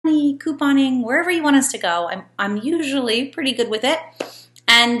couponing, wherever you want us to go. I'm usually pretty good with it.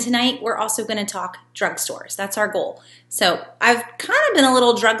 And tonight we're also going to talk drugstores. That's our goal. So I've kind of been a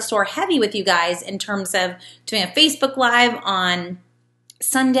little drugstore heavy with you guys in terms of doing a Facebook Live on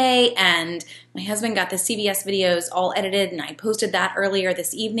Sunday, and my husband got the CVS videos all edited, and I posted that earlier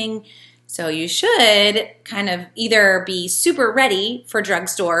this evening. So you should kind of either be super ready for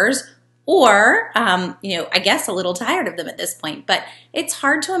drugstores or, I guess a little tired of them at this point. But it's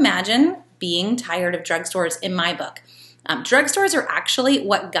hard to imagine being tired of drugstores in my book. Drugstores are actually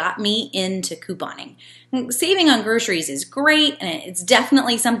what got me into couponing. Saving on groceries is great, and it's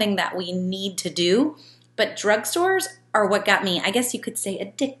definitely something that we need to do, but drugstores are what got me, I guess you could say,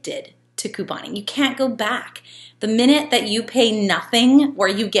 addicted to couponing. You can't go back. The minute that you pay nothing or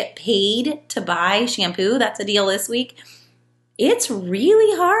you get paid to buy shampoo, that's a deal this week, it's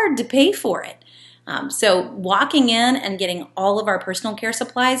really hard to pay for it. So walking in and getting all of our personal care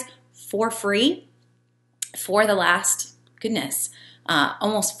supplies for free for the last,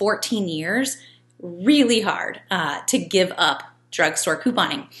 almost 14 years, really hard to give up drugstore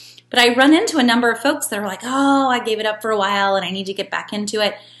couponing. But I run into a number of folks that are like, oh, I gave it up for a while and I need to get back into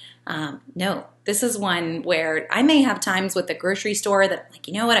it. No, this is one where I may have times with the grocery store that I'm like,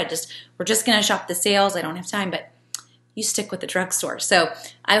 you know what, we're just going to shop the sales. I don't have time, but you stick with the drugstore. So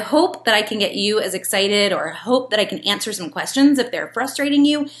I hope that I can get you as excited, or hope that I can answer some questions if they're frustrating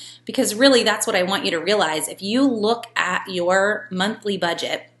you, because really that's what I want you to realize. If you look at your monthly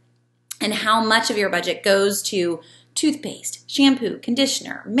budget and how much of your budget goes to toothpaste, shampoo,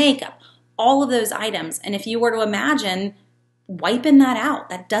 conditioner, makeup, all of those items, and if you were to imagine wiping that out,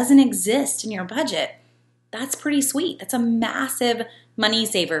 that doesn't exist in your budget, that's pretty sweet. That's a massive money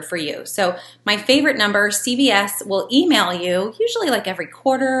saver for you. So my favorite number, CVS will email you, usually like every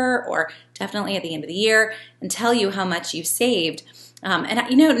quarter or definitely at the end of the year, and tell you how much you've saved. And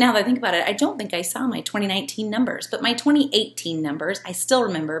now that I think about it, I don't think I saw my 2019 numbers, but my 2018 numbers I still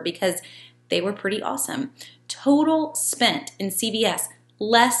remember because they were pretty awesome. Total spent in CVS,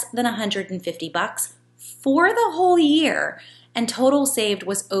 less than $150 for the whole year, and total saved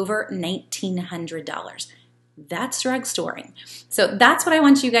was over $1,900. That's drugstoring. So that's what I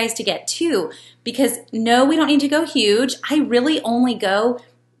want you guys to get too, because no, we don't need to go huge. I really only go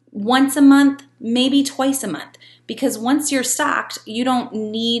once a month, maybe twice a month, because once you're stocked, you don't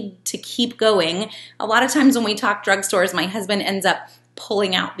need to keep going. A lot of times when we talk drugstores, my husband ends up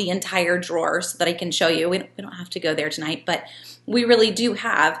pulling out the entire drawer so that I can show you. We don't have to go there tonight, but we really do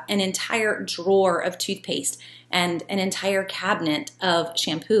have an entire drawer of toothpaste and an entire cabinet of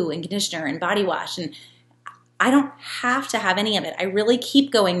shampoo and conditioner and body wash, and I don't have to have any of it. I really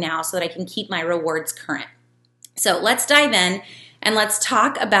keep going now so that I can keep my rewards current. So let's dive in and let's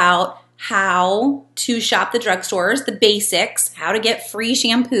talk about how to shop the drugstores, the basics, how to get free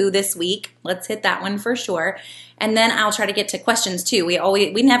shampoo this week. Let's hit that one for sure. And then I'll try to get to questions too.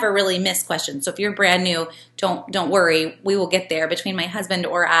 We never really miss questions. So if you're brand new, don't worry. We will get there. Between my husband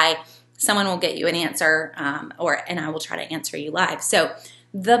or I, someone will get you an answer, and I will try to answer you live. So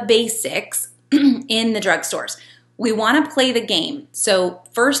the basics in the drugstores. We want to play the game. So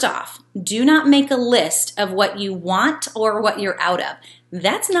first off, do not make a list of what you want or what you're out of.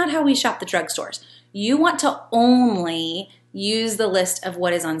 That's not how we shop the drugstores. You want to only use the list of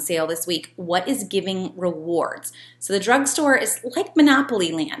what is on sale this week, what is giving rewards. So the drugstore is like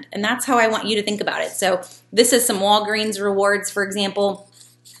Monopoly land, and that's how I want you to think about it. So this is some Walgreens rewards, for example.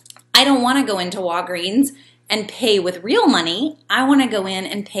 I don't want to go into Walgreens and pay with real money. I want to go in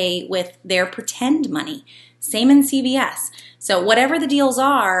and pay with their pretend money. Same in CVS. So whatever the deals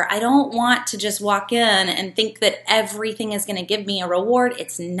are, I don't want to just walk in and think that everything is going to give me a reward.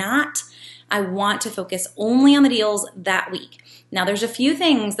 It's not. I want to focus only on the deals that week. Now, there's a few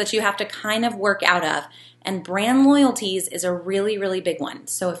things that you have to kind of work out of, and brand loyalties is a really, really big one.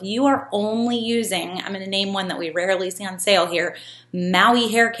 So if you are only using, I'm going to name one that we rarely see on sale here, Maui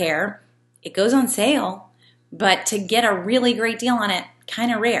Hair Care, it goes on sale, but to get a really great deal on it,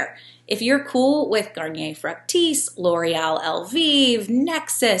 kind of rare. If you're cool with Garnier Fructis, L'Oreal Elvive,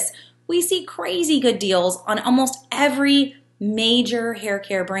 Nexus, we see crazy good deals on almost every major hair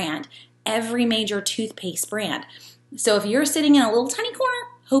care brand, every major toothpaste brand. So if you're sitting in a little tiny corner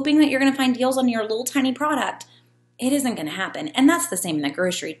hoping that you're going to find deals on your little tiny product, it isn't going to happen. And that's the same in the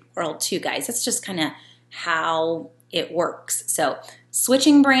grocery world too, guys. It's just kind of how it works. So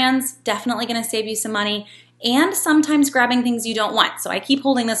switching brands, definitely going to save you some money, and sometimes grabbing things you don't want. So I keep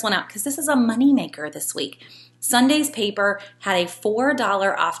holding this one up because this is a moneymaker this week. Sunday's paper had a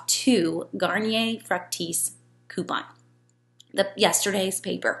 $4 off 2 Garnier Fructis coupon. Yesterday's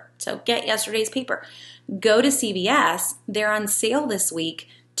paper. So get yesterday's paper. Go to CVS. They're on sale this week.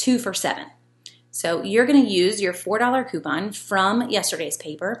 2 for $7. So you're going to use your $4 coupon from yesterday's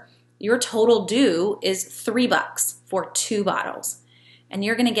paper. Your total due is $3 for 2 bottles. And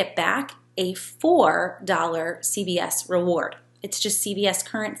you're going to get back a $4 CVS reward. It's just CVS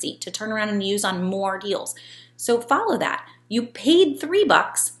currency to turn around and use on more deals. So follow that. You paid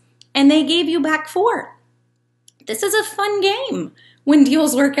 $3 and they gave you back $4. This is a fun game when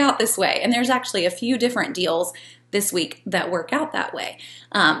deals work out this way. And there's actually a few different deals this week that work out that way.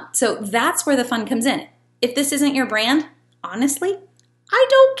 So that's where the fun comes in. If this isn't your brand, honestly, I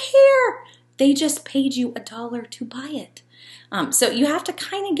don't care. They just paid you $1 to buy it. So you have to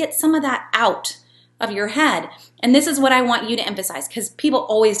kind of get some of that out of your head. And this is what I want you to emphasize, because people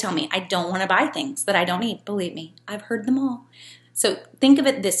always tell me I don't want to buy things that I don't need. Believe me, I've heard them all. So think of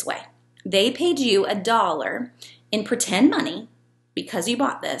it this way. They paid you $1 in pretend money because you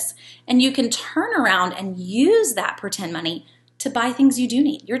bought this, and you can turn around and use that pretend money to buy things you do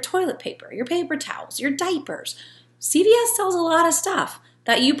need. Your toilet paper, your paper towels, your diapers. CVS sells a lot of stuff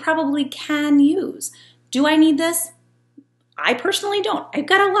that you probably can use. Do I need this? I personally don't. I've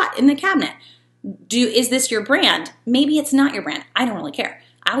got a lot in the cabinet. Is this your brand? Maybe it's not your brand. I don't really care.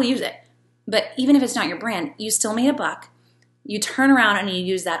 I'll use it. But even if it's not your brand, you still made $1. You turn around and you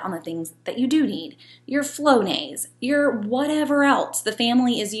use that on the things that you do need. Your Flonase, your whatever else the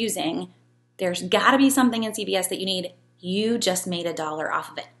family is using. There's got to be something in CVS that you need. You just made $1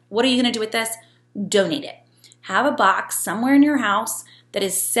 off of it. What are you going to do with this? Donate it. Have a box somewhere in your house that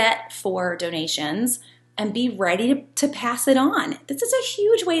is set for donations and be ready to pass it on. This is a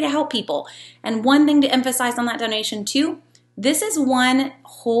huge way to help people. And one thing to emphasize on that donation too, this is one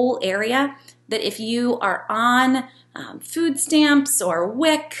whole area that if you are on food stamps or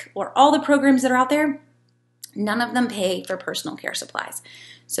WIC or all the programs that are out there, none of them pay for personal care supplies.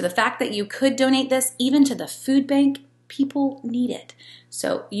 So the fact that you could donate this even to the food bank, people need it.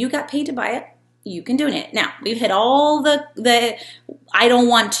 So you got paid to buy it, you can donate it. Now, we've hit all the I don't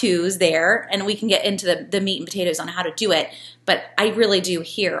want to's there, and we can get into the meat and potatoes on how to do it, but I really do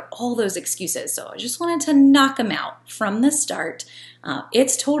hear all those excuses. So I just wanted to knock them out from the start.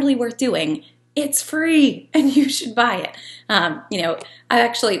 It's totally worth doing. It's free and you should buy it. I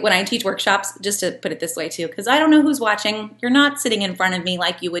actually, when I teach workshops, just to put it this way too, because I don't know who's watching, you're not sitting in front of me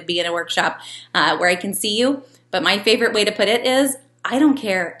like you would be in a workshop where I can see you. But my favorite way to put it is, I don't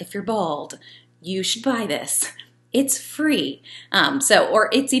care if you're bald, you should buy this. It's free. Or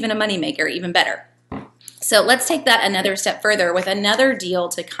it's even a moneymaker, even better. So let's take that another step further with another deal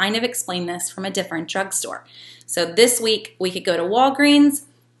to kind of explain this from a different drugstore. So this week we could go to Walgreens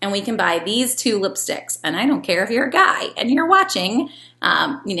and we can buy these 2 lipsticks. And I don't care if you're a guy and you're watching,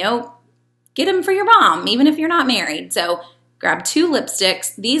 get them for your mom, even if you're not married. So grab 2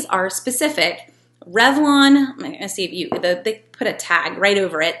 lipsticks. These are specific Revlon. I'm going to see if they put a tag right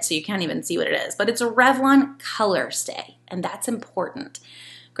over it so you can't even see what it is. But it's a Revlon Color Stay, and that's important.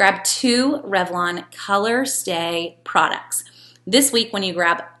 Grab 2 Revlon Color Stay products. This week when you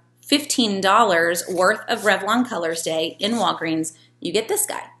grab $15 worth of Revlon Color Stay in Walgreens, you get this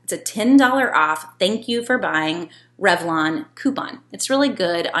guy. It's a $10 off thank you for buying Revlon coupon. It's really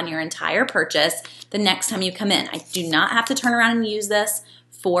good on your entire purchase the next time you come in. I do not have to turn around and use this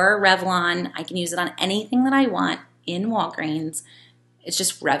for Revlon. I can use it on anything that I want in Walgreens. It's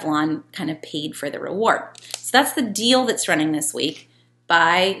just Revlon kind of paid for the reward. So that's the deal that's running this week.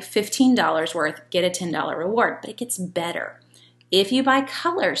 Buy $15 worth, get a $10 reward, but it gets better. If you buy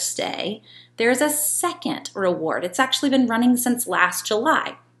Color Stay, there's a second reward. It's actually been running since last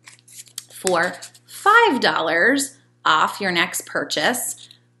July. For $5 off your next purchase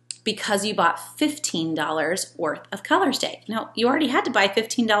because you bought $15 worth of Color Stay. Now, you already had to buy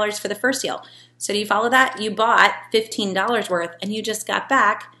 $15 for the first deal. So do you follow that? You bought $15 worth and you just got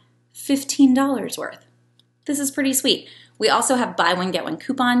back $15 worth. This is pretty sweet. We also have buy one, get one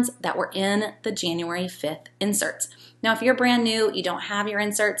coupons that were in the January 5th inserts. Now, if you're brand new, you don't have your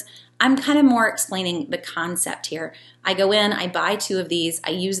inserts, I'm kind of more explaining the concept here. I go in, I buy 2 of these, I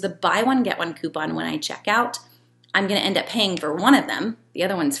use the buy one, get one coupon when I check out. I'm going to end up paying for one of them. The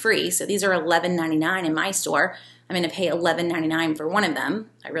other one's free, so these are $11.99 in my store. I'm going to pay $11.99 for one of them.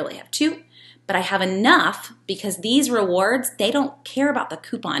 I really have 2, but I have enough because these rewards, they don't care about the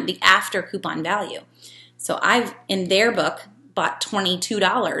coupon, the after coupon value. So I've, in their book, bought $22,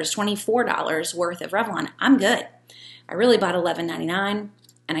 $24 worth of Revlon. I'm good. I really bought $11.99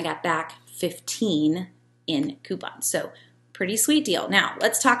 and I got back $15 in coupons. So pretty sweet deal. Now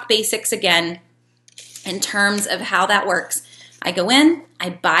let's talk basics again in terms of how that works. I go in, I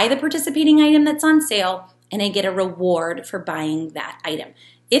buy the participating item that's on sale, and I get a reward for buying that item.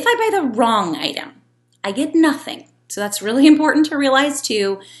 If I buy the wrong item, I get nothing. So that's really important to realize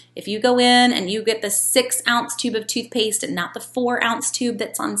too. If you go in and you get the 6-ounce tube of toothpaste and not the 4-ounce tube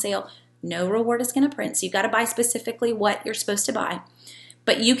that's on sale, no reward is going to print. So you've got to buy specifically what you're supposed to buy.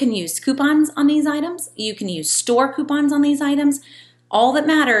 But you can use coupons on these items. You can use store coupons on these items. All that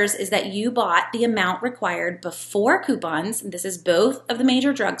matters is that you bought the amount required before coupons. This is both of the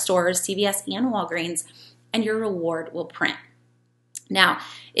major drugstores, CVS and Walgreens, and your reward will print. Now,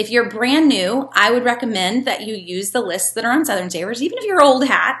 if you're brand new, I would recommend that you use the lists that are on Southern Savers. Even if you're old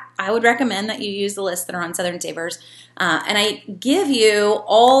hat, I would recommend that you use the lists that are on Southern Savers. And I give you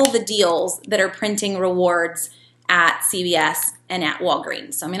all the deals that are printing rewards at CVS and at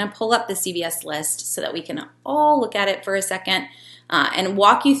Walgreens. So I'm going to pull up the CVS list so that we can all look at it for a second and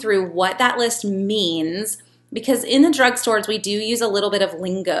walk you through what that list means. Because in the drugstores, we do use a little bit of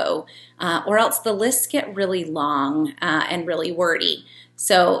lingo, or else the lists get really long and really wordy.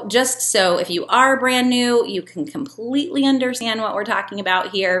 So just so if you are brand new, you can completely understand what we're talking about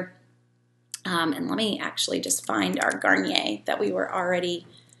here. And let me actually just find our Garnier that we were already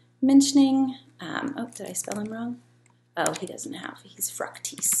mentioning. Oh, did I spell him wrong? Oh, he doesn't have, he's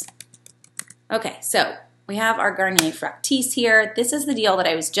Fructis. Okay, so we have our Garnier Fructis here. This is the deal that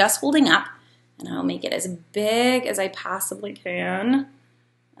I was just holding up. And I'll make it as big as I possibly can.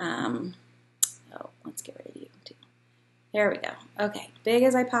 Oh, let's get rid of you too. There we go. Okay, big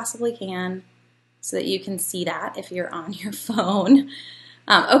as I possibly can so that you can see that if you're on your phone.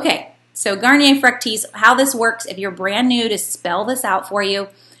 Okay, so Garnier Fructis, how this works, if you're brand new, to spell this out for you,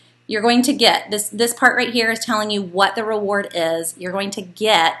 you're going to get, this part right here is telling you what the reward is. You're going to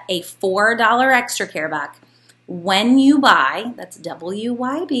get a $4 extra care back when you buy, that's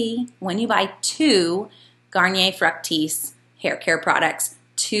WYB, when you buy 2 Garnier Fructis hair care products,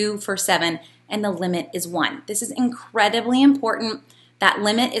 2 for $7, and the limit is 1. This is incredibly important. That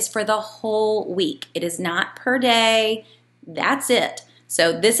limit is for the whole week. It is not per day. That's it.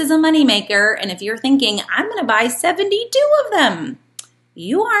 So this is a moneymaker, and if you're thinking, I'm going to buy 72 of them,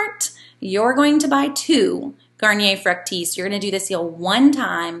 you aren't. You're going to buy 2 Garnier Fructis. You're going to do this deal one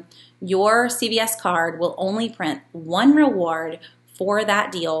time. Your CVS card will only print 1 reward for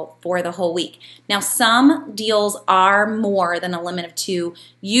that deal for the whole week. Now, some deals are more than a limit of 2,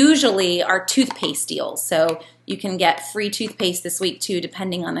 usually are toothpaste deals. So you can get free toothpaste this week too,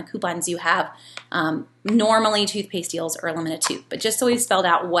 depending on the coupons you have. Normally, toothpaste deals are a limit of 2. But just so we've spelled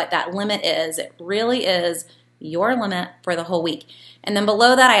out what that limit is, it really is your limit for the whole week. And then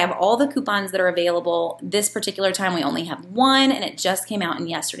below that, I have all the coupons that are available. This particular time, we only have 1, and it just came out in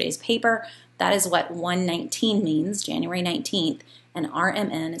yesterday's paper. That is what 1/19 means, January 19th, and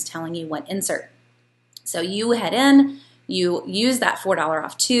RMN is telling you what insert. So you head in, you use that $4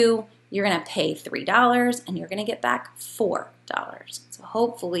 off 2, you're going to pay $3, and you're going to get back $4. So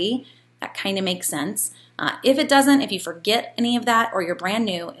hopefully that kind of makes sense. If it doesn't, if you forget any of that or you're brand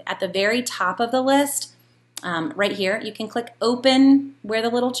new, at the very top of the list, right here, you can click open where the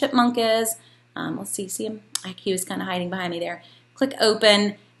little chipmunk is. Let's see him? He was kind of hiding behind me there. Click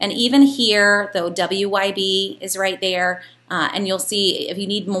open, and even here, though WYB is right there, and you'll see if you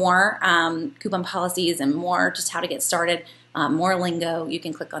need more coupon policies and more just how to get started, more lingo, you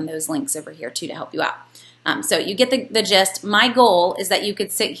can click on those links over here too to help you out. So you get the gist. My goal is that you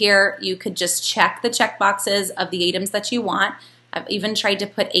could sit here, you could just check the check boxes of the items that you want. I've even tried to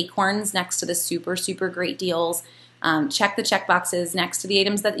put acorns next to the super, super great deals. Check the check boxes next to the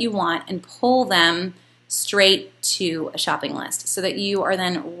items that you want and pull them straight to a shopping list so that you are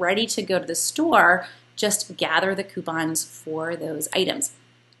then ready to go to the store, just gather the coupons for those items.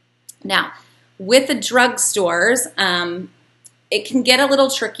 Now, with the drugstores, it can get a little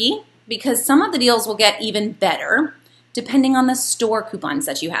tricky because some of the deals will get even better depending on the store coupons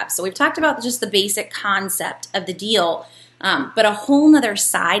that you have. So we've talked about just the basic concept of the deal, but a whole nother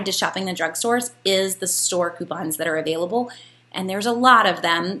side to shopping the drugstores is the store coupons that are available, and there's a lot of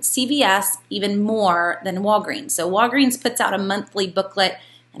them. CVS even more than Walgreens. So Walgreens puts out a monthly booklet,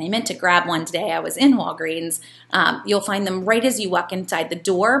 and I meant to grab one today. I was in Walgreens. You'll find them right as you walk inside the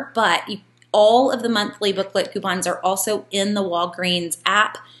door, but all of the monthly booklet coupons are also in the Walgreens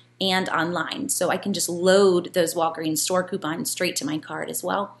app and online. So I can just load those Walgreens store coupons straight to my card as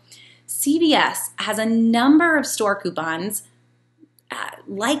well. CVS has a number of store coupons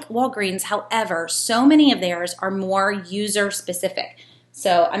like Walgreens. However, so many of theirs are more user specific.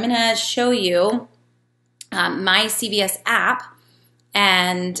 So I'm going to show you my CVS app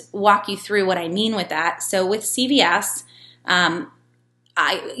and walk you through what I mean with that. So with CVS,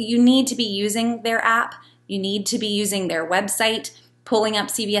 you need to be using their app. You need to be using their website. pulling up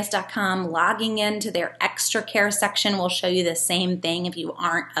CVS.com, logging into their extra care section will show you the same thing if you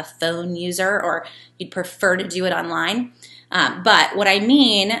aren't a phone user or you'd prefer to do it online. But what I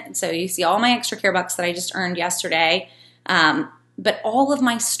mean, so you see all my extra care bucks that I just earned yesterday, but all of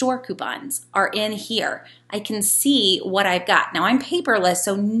my store coupons are in here. I can see what I've got. Now I'm paperless,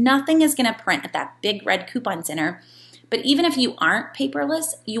 so nothing is gonna print at that big red coupon center. But even if you aren't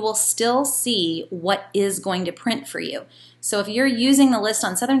paperless, you will still see what is going to print for you. So if you're using the list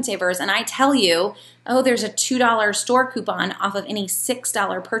on Southern Savers and I tell you, oh, there's a $2 store coupon off of any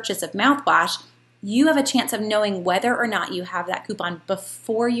 $6 purchase of mouthwash, you have a chance of knowing whether or not you have that coupon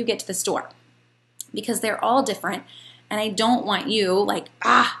before you get to the store, because they're all different. And I don't want you like,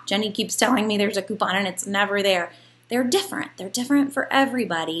 Jenny keeps telling me there's a coupon and it's never there. They're different. They're different for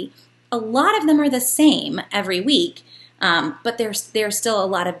everybody. A lot of them are the same every week, but there's still a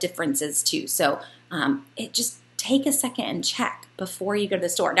lot of differences too. So it just take a second and check before you go to the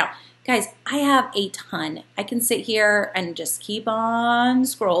store. Now, guys, I have a ton. I can sit here and just keep on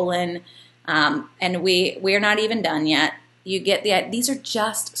scrolling, and we're not even done yet. You get these are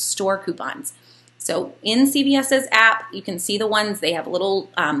just store coupons. So in CVS's app, you can see the ones, they have a little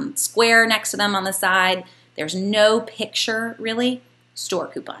square next to them on the side. There's no picture, really, store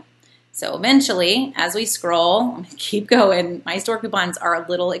coupon. So eventually, as we scroll, I'm gonna keep going, my store coupons are a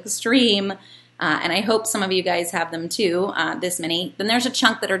little extreme, and I hope some of you guys have them too, this many. Then there's a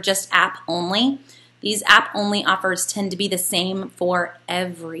chunk that are just app only. These app only offers tend to be the same for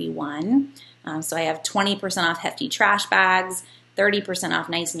everyone. So I have 20% off hefty trash bags, 30% off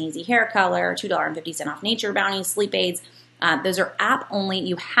nice and easy hair color, $2.50 off Nature Bounty sleep aids. Those are app only.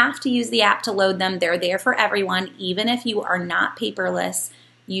 You have to use the app to load them. They're there for everyone. Even if you are not paperless,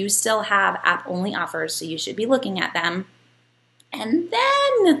 you still have app only offers, so you should be looking at them. And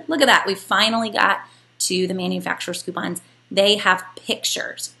then, look at that, we finally got to the manufacturer's coupons. They have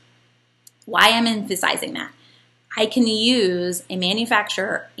pictures. Why I'm emphasizing that? I can use a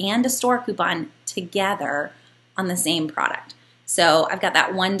manufacturer and a store coupon together on the same product. So I've got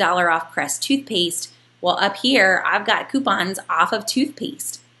that $1 off Crest toothpaste. Well, up here, I've got coupons off of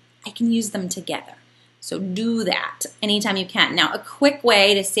toothpaste. I can use them together. So do that anytime you can. Now, a quick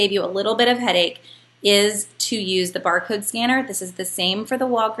way to save you a little bit of headache is to use the barcode scanner. This is the same for the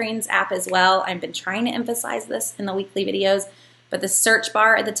Walgreens app as well. I've been trying to emphasize this in the weekly videos, but the search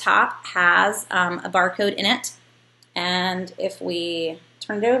bar at the top has a barcode in it. And if we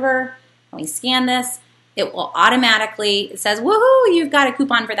turn it over and we scan this, it will automatically, it says, woohoo, you've got a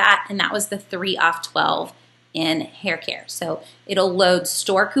coupon for that. And that was the 3 off 12 in hair care. So it'll load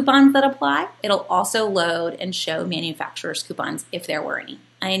store coupons that apply. It'll also load and show manufacturer's coupons if there were any.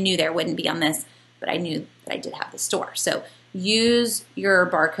 I knew there wouldn't be on this, but I knew that I did have the store. So use your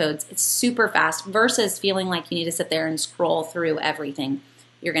barcodes. It's super fast versus feeling like you need to sit there and scroll through everything.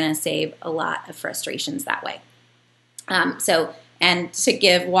 You're going to save a lot of frustrations that way. And to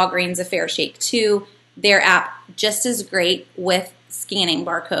give Walgreens a fair shake too, their app just as great with scanning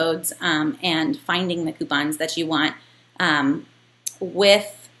barcodes and finding the coupons that you want.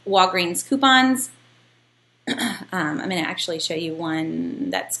 With Walgreens coupons, I'm going to actually show you one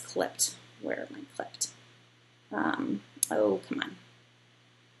that's clipped. Where am I clipped? Oh, come on.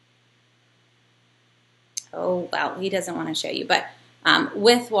 Oh, well, he doesn't want to show you. But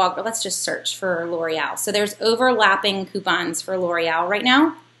with Walgreens, let's just search for L'Oreal. So there's overlapping coupons for L'Oreal right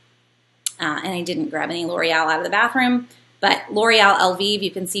now. And I didn't grab any L'Oreal out of the bathroom. But L'Oreal Elvive,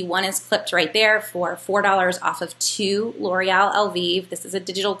 you can see one is clipped right there for $4 off of 2 L'Oreal Elvive. This is a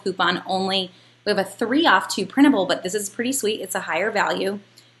digital coupon only. We have a 3 off 2 printable, but this is pretty sweet. It's a higher value.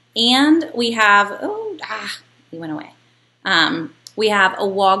 And we have, he went away. We have a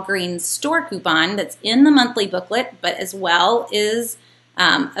Walgreens store coupon that's in the monthly booklet, but as well is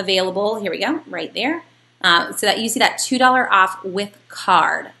available, here we go, right there. So that you see that $2 off with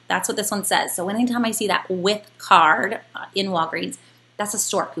card. That's what this one says. So anytime I see that with card in Walgreens, that's a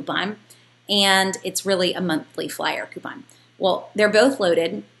store coupon. And it's really a monthly flyer coupon. Well, they're both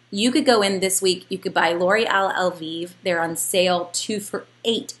loaded. You could go in this week. You could buy L'Oreal Elvive. They're on sale 2 for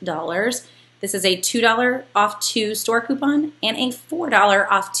 $8. This is a $2 off 2 store coupon and a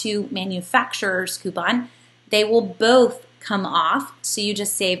 $4 off 2 manufacturer's coupon. They will both come off. So you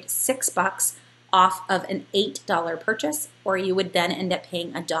just saved $6 off of an $8 purchase, or you would then end up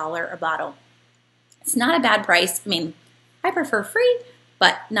paying $1 a bottle. It's not a bad price. I mean, I prefer free,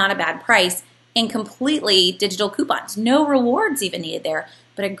 but not a bad price. And completely digital coupons. No rewards even needed there,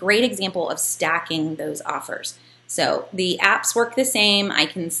 but a great example of stacking those offers. So the apps work the same. I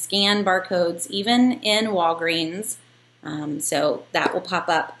can scan barcodes even in Walgreens. So that will pop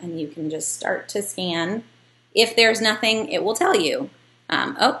up and you can just start to scan. If there's nothing, it will tell you.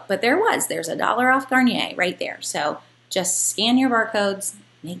 Oh, but there's $1 off Garnier right there. So just scan your barcodes,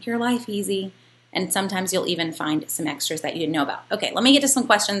 make your life easy, and sometimes you'll even find some extras that you didn't know about. Okay, let me get to some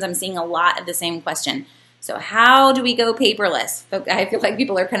questions. I'm seeing a lot of the same question. So how do we go paperless? I feel like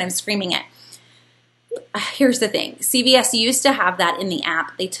people are kind of screaming it. Here's the thing. CVS used to have that in the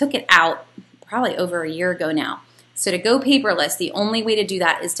app. They took it out probably over a year ago now. So to go paperless, the only way to do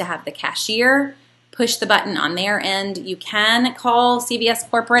that is to have the cashier push the button on their end. You can call CVS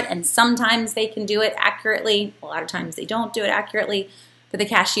corporate, and sometimes they can do it accurately. A lot of times they don't do it accurately, but the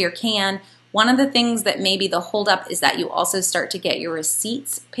cashier can. One of the things that may be the holdup is that you also start to get your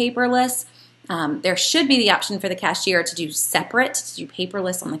receipts paperless. There should be the option for the cashier to do separate, to do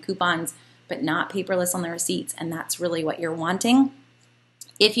paperless on the coupons, but not paperless on the receipts, and that's really what you're wanting.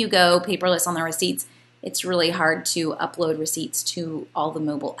 If you go paperless on the receipts, it's really hard to upload receipts to all the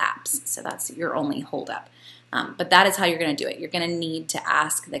mobile apps, so that's your only holdup. But that is how you're going to do it. You're going to need to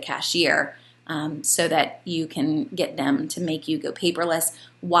ask the cashier so that you can get them to make you go paperless.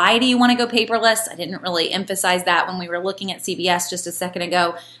 Why do you want to go paperless? I didn't really emphasize that when we were looking at CVS just a second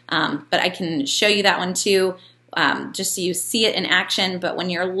ago, but I can show you that one too, just so you see it in action. But when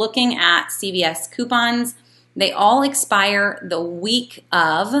you're looking at CVS coupons, they all expire the week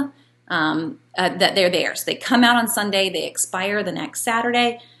of that they're there. So they come out on Sunday, they expire the next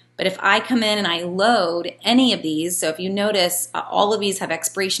Saturday. But if I come in and I load any of these, so if you notice, all of these have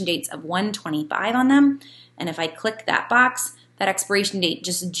expiration dates of 1/25 on them. And if I click that box, that expiration date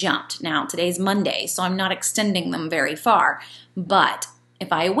just jumped. Now, today's Monday, so I'm not extending them very far. But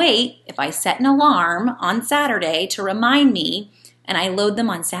if I wait, if I set an alarm on Saturday to remind me, and I load them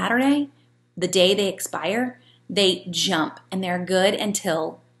on Saturday, the day they expire, they jump and they're good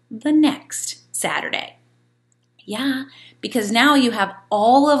until the next Saturday. Yeah, because now you have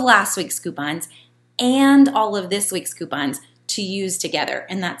all of last week's coupons and all of this week's coupons to use together,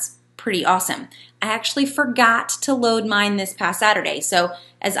 and that's pretty awesome. I actually forgot to load mine this past Saturday, so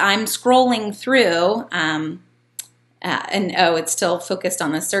as I'm scrolling through, it's still focused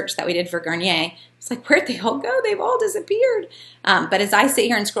on the search that we did for Garnier. It's like, where'd they all go? They've all disappeared. But as I sit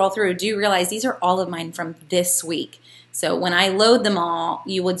here and scroll through, do realize these are all of mine from this week. So when I load them all,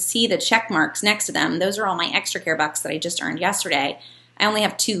 you would see the check marks next to them. Those are all my extra care bucks that I just earned yesterday. I only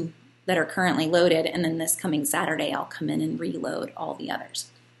have 2 that are currently loaded, and then this coming Saturday, I'll come in and reload all the others.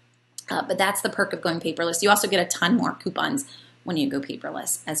 But that's the perk of going paperless. You also get a ton more coupons when you go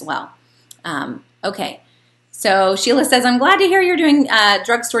paperless as well. Okay. So Sheila says, I'm glad to hear you're doing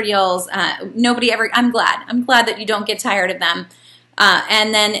drugstore deals. I'm glad that you don't get tired of them.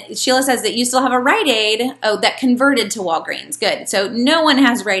 And then Sheila says that you still have a Rite Aid that converted to Walgreens. Good. So no one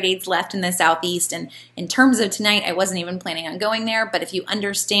has Rite Aids left in the Southeast. And in terms of tonight, I wasn't even planning on going there. But if you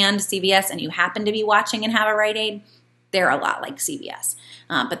understand CVS and you happen to be watching and have a Rite Aid, they're a lot like CVS.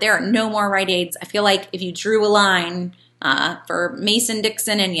 But there are no more Rite Aids. I feel like if you drew a line for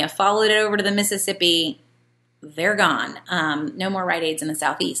Mason-Dixon and you followed it over to the Mississippi, they're gone. No more Rite Aids in the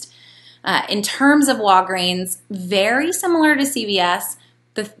Southeast. In terms of Walgreens, very similar to CVS,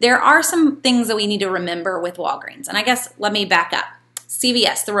 there are some things that we need to remember with Walgreens. And I guess let me back up.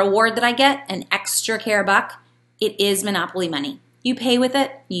 CVS, the reward that I get, an extra care buck, it is Monopoly money. You pay with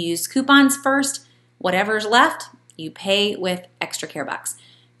it, you use coupons first, whatever's left, you pay with extra care bucks.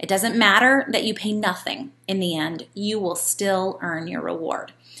 It doesn't matter that you pay nothing in the end, you will still earn your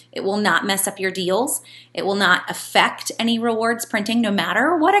reward. It will not mess up your deals. It will not affect any rewards printing, no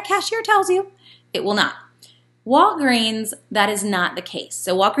matter what a cashier tells you. It will not. Walgreens, that is not the case.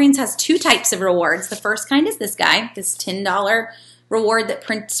 So Walgreens has 2 types of rewards. The first kind is this guy, this $10 reward that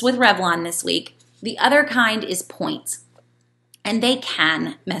prints with Revlon this week. The other kind is points, and they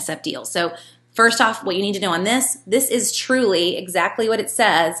can mess up deals. So first off, what you need to know on this is truly exactly what it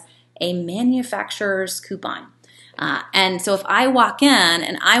says, a manufacturer's coupon. And so if I walk in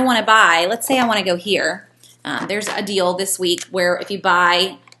and I want to buy, let's say I want to go here. There's a deal this week where if you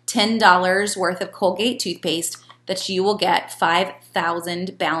buy $10 worth of Colgate toothpaste, that you will get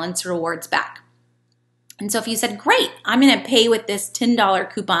 5,000 balance rewards back. And so if you said, great, I'm going to pay with this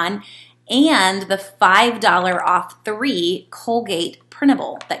 $10 coupon and the $5 off 3 Colgate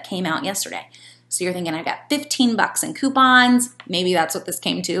printable that came out yesterday. So you're thinking, I've got 15 bucks in coupons. Maybe that's what this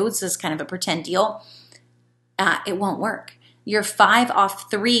came to. It's just kind of a pretend deal. It won't work. Your 5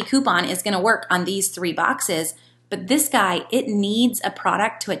 off 3 coupon is going to work on these 3 boxes, but this guy, it needs a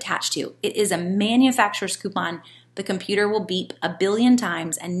product to attach to. It is a manufacturer's coupon. The computer will beep a billion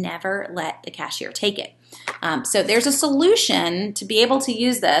times and never let the cashier take it. So there's a solution to be able to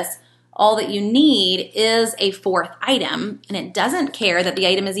use this All that you need is a fourth item, and it doesn't care that the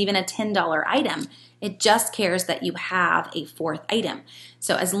item is even a $10 item. It just cares that you have a fourth item.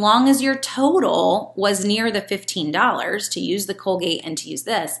 So as long as your total was near the $15 to use the Colgate and to use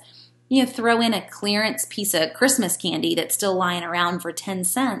this, you throw in a clearance piece of Christmas candy that's still lying around for 10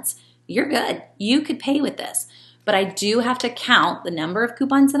 cents, you're good. You could pay with this. But I do have to count the number of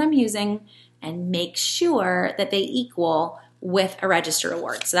coupons that I'm using and make sure that they equal with a register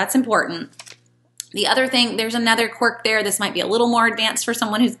reward. So that's important. The other thing, there's another quirk there. This might be a little more advanced for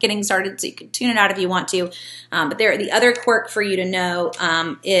someone who's getting started, so you can tune it out if you want to. But the other quirk for you to know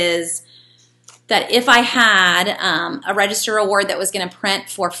is that if I had a register reward that was going to print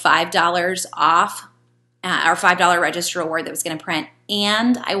for $5 off, or $5 register reward that was going to print,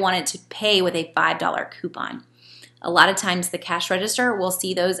 and I wanted to pay with a $5 coupon. A lot of times the cash register will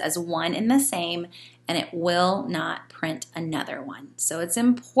see those as one and the same, and it will not print another one. So it's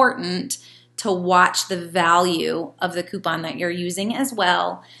important to watch the value of the coupon that you're using as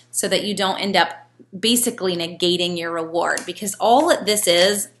well, so that you don't end up basically negating your reward. Because all this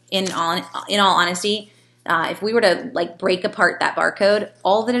is, in all honesty, if we were to like break apart that barcode,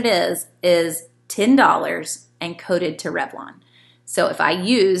 all that it is $10 and coded to Revlon. So if I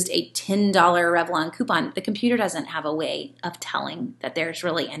used a $10 Revlon coupon, the computer doesn't have a way of telling that there's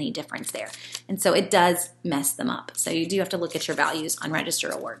really any difference there. And so it does mess them up. So you do have to look at your values on register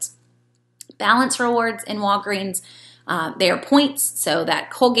rewards. Balance rewards in Walgreens, they are points. So that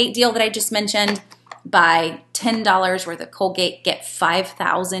Colgate deal that I just mentioned, buy $10 worth of Colgate, get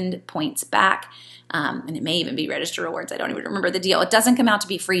 5,000 points back. And it may even be register rewards. I don't even remember the deal. It doesn't come out to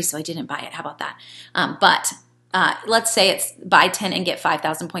be free, so I didn't buy it. How about that? But let's say it's buy 10 and get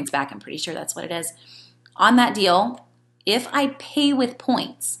 5,000 points back. I'm pretty sure that's what it is. On that deal, if I pay with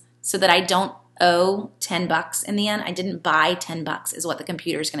points so that I don't owe $10 in the end, I didn't buy $10 is what the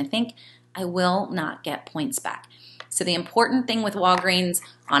computer is going to think, I will not get points back. So the important thing with Walgreens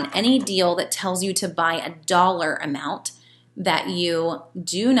on any deal that tells you to buy a dollar amount, that you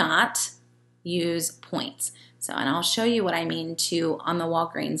do not use points. So, and I'll show you what I mean too on the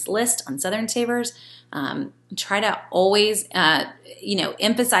Walgreens list on Southern Savers. Try to always,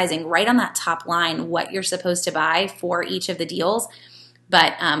 emphasizing right on that top line what you're supposed to buy for each of the deals.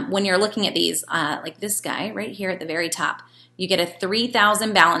 But when you're looking at these, like this guy right here at the very top, you get a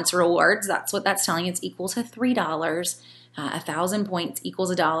 3,000 balance rewards. That's what that's telling you. It's equal to $3. 1,000 points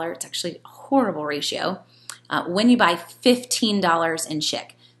equals $1. It's actually a horrible ratio. When you buy $15 in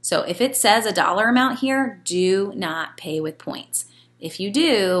Schick. So if it says a dollar amount here, do not pay with points. If you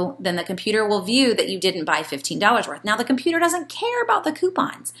do, then the computer will view that you didn't buy $15 worth. Now the computer doesn't care about the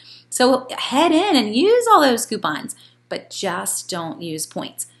coupons. So head in and use all those coupons, but just don't use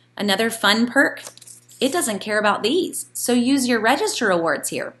points. Another fun perk, it doesn't care about these. So use your register rewards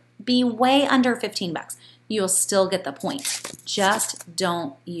here. Be way under $15. You'll still get the points. Just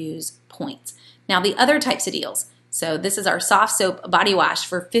don't use points. Now the other types of deals. So this is our soft soap body wash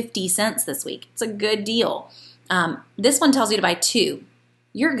for 50 cents this week. It's a good deal. This one tells you to buy 2.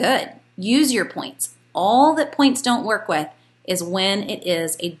 You're good. Use your points. All that points don't work with is when it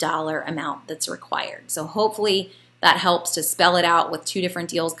is a dollar amount that's required. So hopefully that helps to spell it out with 2 different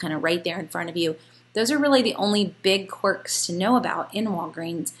deals kind of right there in front of you. Those are really the only big quirks to know about in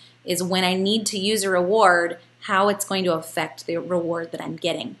Walgreens, is when I need to use a reward, how it's going to affect the reward that I'm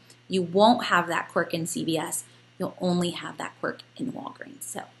getting. You won't have that quirk in CVS. You'll only have that quirk in Walgreens.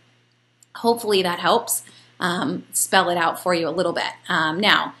 So hopefully that helps spell it out for you a little bit.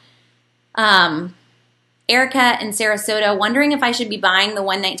 Now, Erica in Sarasota, wondering if I should be buying the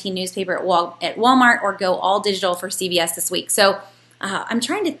 119 newspaper at Walmart or go all digital for CVS this week. So I'm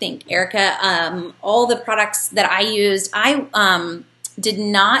trying to think, Erica, all the products that I used, I did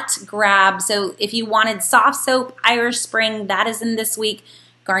not grab. So if you wanted soft soap, Irish Spring, that is in this week.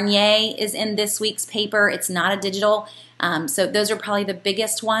 Garnier is in this week's paper. It's not a digital. So those are probably the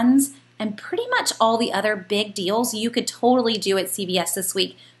biggest ones. And pretty much all the other big deals you could totally do at CVS this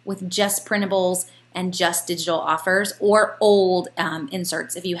week with just printables and just digital offers, or old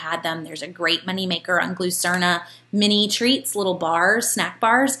inserts if you had them. There's a great moneymaker on Glucerna mini treats, little bars, snack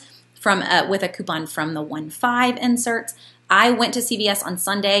bars, from with a coupon from the 1.5 inserts. I went to CVS on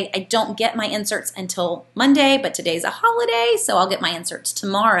Sunday. I don't get my inserts until Monday, but today's a holiday, so I'll get my inserts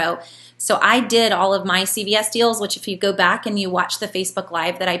tomorrow. So I did all of my CVS deals, which if you go back and you watch the Facebook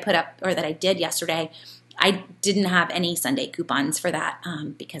Live that I put up, or that I did yesterday, I didn't have any Sunday coupons for that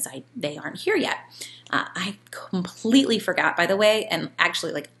because they aren't here yet. I completely forgot, by the way, and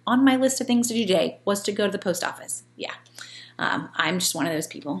actually like on my list of things to do today was to go to the post office. Yeah, I'm just one of those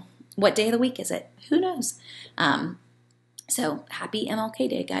people. What day of the week is it? Who knows? So happy MLK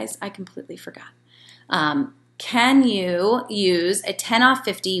Day, guys. I completely forgot. Can you use a 10 off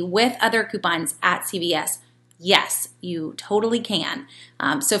 50 with other coupons at CVS? Yes, you totally can.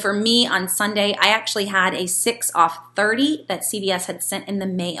 So for me on Sunday, I actually had a 6 off 30 that CVS had sent in the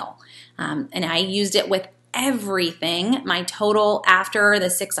mail. And I used it with everything. My total after the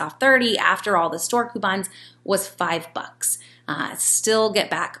 6 off 30, after all the store coupons, was $5. Still get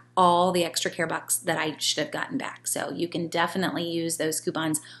back all the extra care bucks that I should have gotten back. So you can definitely use those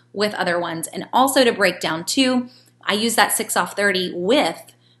coupons with other ones. And also to break down too, I use that 6 off 30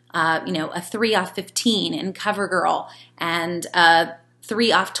 with a 3 off 15 in CoverGirl and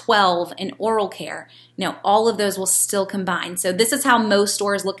 3 off 12 in oral care. All of those will still combine. So this is how most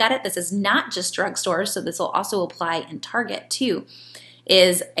stores look at it. This is not just drugstores, so this will also apply in Target too.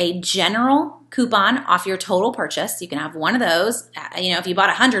 Is a general coupon off your total purchase. You can have one of those. If you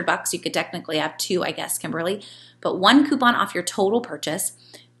bought $100, you could technically have two, I guess, Kimberly. But one coupon off your total purchase,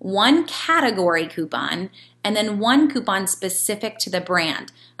 one category coupon, and then one coupon specific to the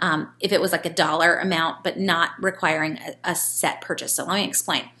brand. If it was like a dollar amount, but not requiring a set purchase. So let me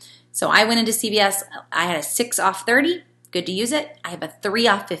explain. So I went into CVS. I had a 6 off 30. Good to use it. I have a 3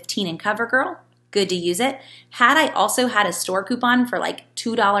 off 15 in CoverGirl. Good to use it. Had I also had a store coupon for like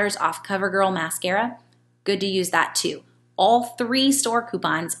 $2 off CoverGirl mascara, good to use that too. All 3 store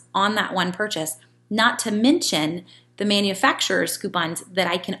coupons on that one purchase, not to mention the manufacturer's coupons that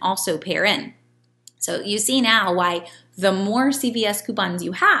I can also pair in. So you see now why the more CVS coupons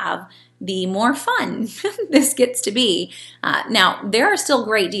you have, the more fun this gets to be. Now, there are still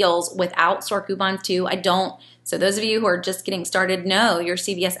great deals without store coupons too. So those of you who are just getting started, know your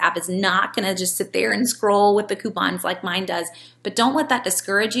CVS app is not going to just sit there and scroll with the coupons like mine does. But don't let that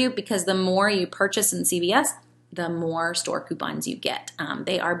discourage you, because the more you purchase in CVS, the more store coupons you get.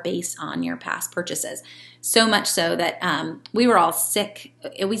 They are based on your past purchases. So much so that we were all sick.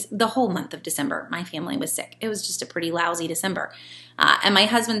 It was the whole month of December. My family was sick. It was just a pretty lousy December. And my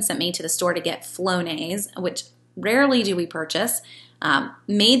husband sent me to the store to get Flonase, which rarely do we purchase.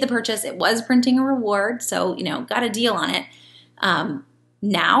 Made the purchase. It was printing a reward, so got a deal on it.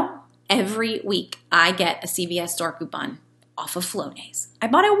 Now every week I get a CVS store coupon off of Flonase. I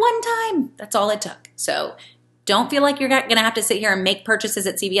bought it one time. That's all it took. So don't feel like you're going to have to sit here and make purchases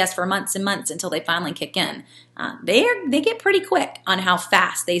at CVS for months and months until they finally kick in. They get pretty quick on how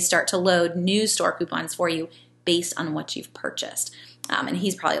fast they start to load new store coupons for you based on what you've purchased. And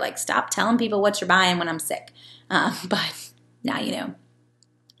he's probably like, stop telling people what you're buying when I'm sick. But now you know.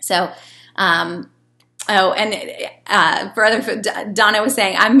 So, Donna was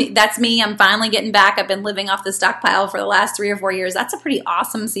saying, that's me. I'm finally getting back. I've been living off the stockpile for the last 3 or 4 years. That's a pretty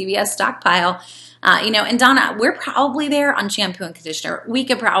awesome CVS stockpile. And Donna, we're probably there on shampoo and conditioner. We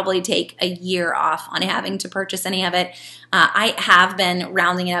could probably take a year off on having to purchase any of it. I have been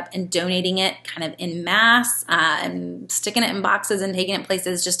rounding it up and donating it kind of en masse and sticking it in boxes and taking it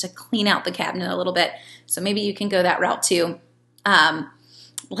places just to clean out the cabinet a little bit. So maybe you can go that route too.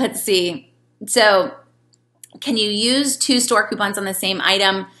 Let's see. So can you use 2 store coupons on the same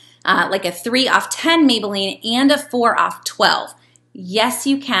item, like a 3 off 10 Maybelline and a 4 off 12? Yes,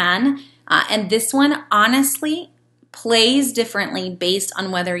 you can. And this one, honestly, plays differently based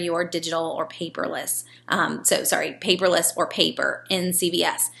on whether you're digital or paperless. Paperless or paper in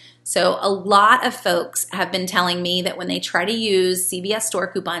CVS. So a lot of folks have been telling me that when they try to use CVS store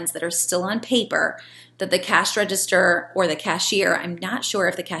coupons that are still on paper, that the cash register or the cashier, I'm not sure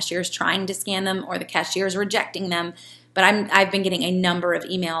if the cashier is trying to scan them or the cashier is rejecting them, but I've been getting a number of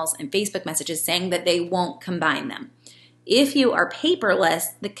emails and Facebook messages saying that they won't combine them. If you are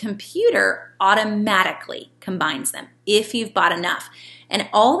paperless, the computer automatically combines them if you've bought enough. And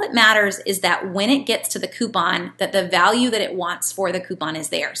all that matters is that when it gets to the coupon, that the value that it wants for the coupon is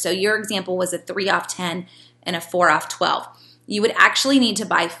there. So your example was a 3 off 10 and a 4 off 12. You would actually need to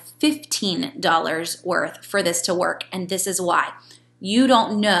buy $15 worth for this to work, and this is why. You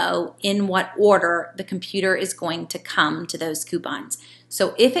don't know in what order the computer is going to come to those coupons.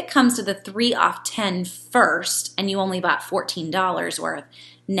 So if it comes to the 3 off 10 first and you only bought $14 worth,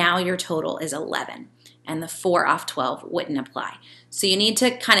 now your total is 11 and the 4 off 12 wouldn't apply. So you need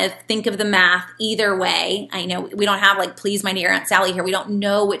to kind of think of the math either way. I know we don't have like Please My Dear Aunt Sally here. We don't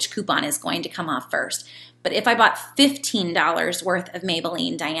know which coupon is going to come off first. But if I bought $15 worth of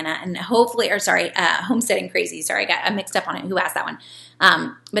Maybelline, Diana, and Homestead and Crazy, sorry, I got mixed up on it. Who asked that one?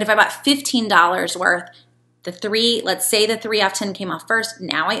 But if I bought $15 worth, let's say the 3 off 10 came off first,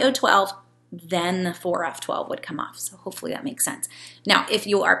 now I owe 12, then the 4 off 12 would come off. So hopefully that makes sense. Now, if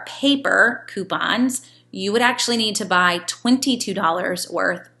you are paper coupons, you would actually need to buy $22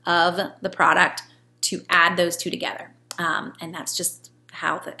 worth of the product to add those two together. And that's just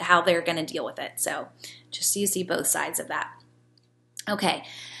how they're going to deal with it. So just so you see both sides of that. Okay.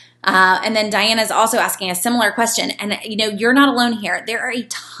 And then Diana's also asking a similar question. And, you're not alone here. There are a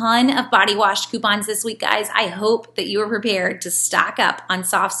ton of body wash coupons this week, guys. I hope that you are prepared to stock up on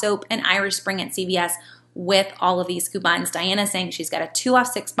soft soap and Irish Spring at CVS with all of these coupons. Diana's saying she's got a 2 off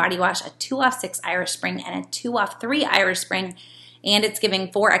 6 body wash, a 2 off 6 Irish Spring, and a 2 off 3 Irish Spring. And it's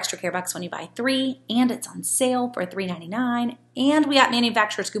giving 4 extra care bucks when you buy 3. And it's on sale for $3.99. And we got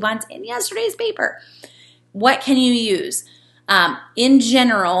manufacturer's coupons in yesterday's paper. What can you use? In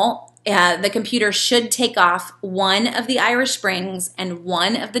general, the computer should take off one of the Irish Springs and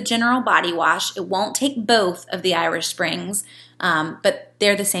one of the General Body Wash. It won't take both of the Irish Springs, but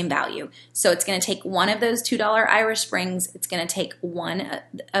they're the same value. So it's going to take one of those $2 Irish Springs. It's going to take one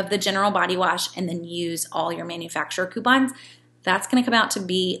of the General Body Wash and then use all your manufacturer coupons. That's going to come out to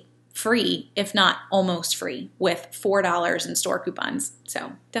be free, if not almost free, with $4 in store coupons.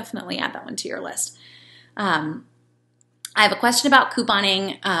 So definitely add that one to your list. I have a question about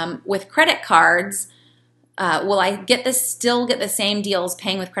couponing with credit cards. Will I still get the same deals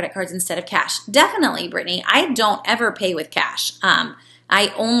paying with credit cards instead of cash? Definitely, Brittany. I don't ever pay with cash.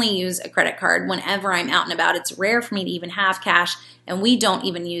 I only use a credit card whenever I'm out and about. It's rare for me to even have cash, and we don't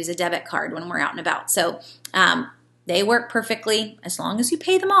even use a debit card when we're out and about. So they work perfectly as long as you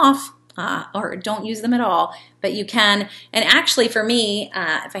pay them off or don't use them at all, but you can. And actually for me,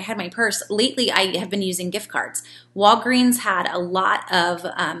 if I had my purse, lately I have been using gift cards. Walgreens had a lot of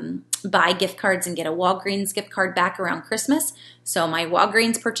buy gift cards and get a Walgreens gift card back around Christmas. So my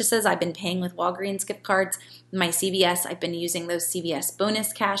Walgreens purchases, I've been paying with Walgreens gift cards. My CVS, I've been using those CVS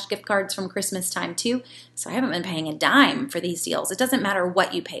bonus cash gift cards from Christmas time too. So I haven't been paying a dime for these deals. It doesn't matter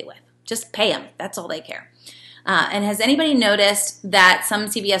what you pay with. Just pay them. That's all they care. And has anybody noticed that some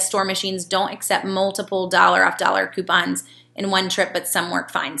CVS store machines don't accept multiple dollar off dollar coupons in one trip, but some work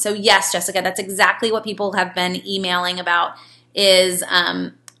fine? So yes, Jessica, that's exactly what people have been emailing about is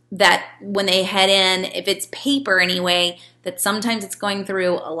that when they head in, if it's paper anyway, that sometimes it's going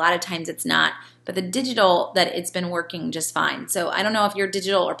through, a lot of times it's not. But the digital, that it's been working just fine. So I don't know if you're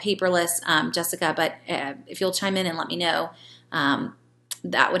digital or paperless, Jessica, but if you'll chime in and let me know,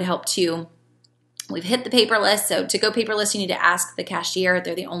 that would help too. We've hit the paperless, so to go paperless, you need to ask the cashier.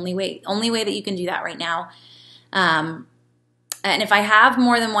 They're the only way that you can do that right now. And if I have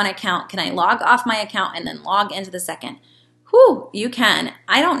more than one account, can I log off my account and then log into the second? Whew, you can.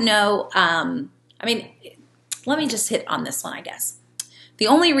 I don't know. Let me just hit on this one, I guess. The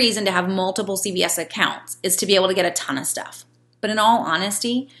only reason to have multiple CVS accounts is to be able to get a ton of stuff. But in all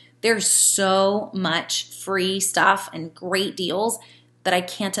honesty, there's so much free stuff and great deals that I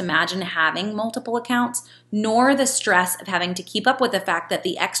can't imagine having multiple accounts, nor the stress of having to keep up with the fact that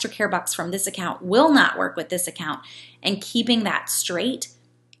the extra care bucks from this account will not work with this account. And keeping that straight,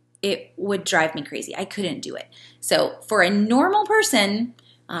 it would drive me crazy. I couldn't do it. So for a normal person,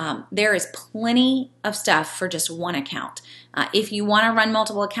 there is plenty of stuff for just one account. If you want to run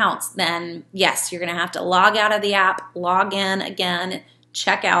multiple accounts, then yes, you're going to have to log out of the app, log in again,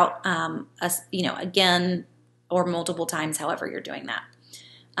 check out again or multiple times, however you're doing that.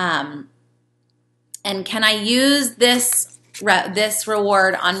 And can I use this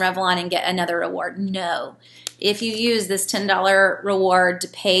reward on Revlon and get another reward? No. If you use this $10 reward to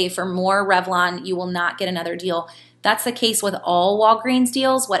pay for more Revlon, you will not get another deal. That's the case with all Walgreens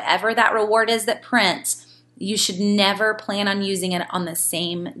deals. Whatever that reward is that prints, you should never plan on using it on the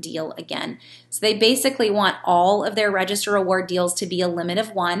same deal again. So they basically want all of their register reward deals to be a limit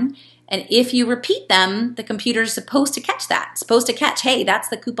of 1. And if you repeat them, the computer's supposed to catch that. It's supposed to catch, hey, that's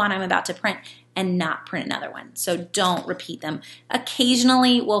the coupon I'm about to print, and not print another one. So don't repeat them.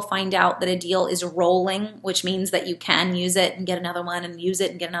 Occasionally, we'll find out that a deal is rolling, which means that you can use it and get another one and use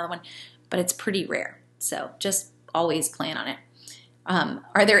it and get another one, but it's pretty rare. So just always plan on it.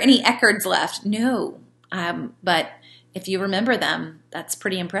 Are there any Eckards left? No, but if you remember them, that's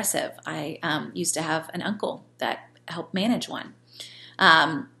pretty impressive. I used to have an uncle that helped manage one.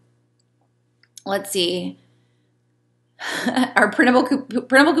 Let's see. Our printable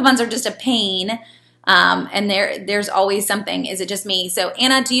coupons are just a pain, and there's always something. Is it just me? So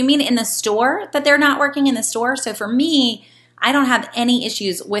Anna, do you mean in the store that they're not working in the store? So for me, I don't have any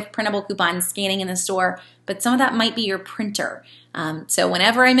issues with printable coupons scanning in the store, but some of that might be your printer. So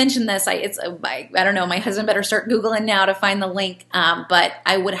whenever I mention this, I don't know, my husband better start Googling now to find the link, but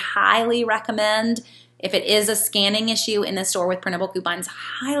I would highly recommend, if it is a scanning issue in the store with printable coupons,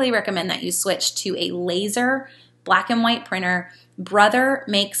 highly recommend that you switch to a laser black and white printer. Brother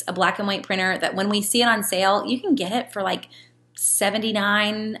makes a black and white printer that when we see it on sale, you can get it for like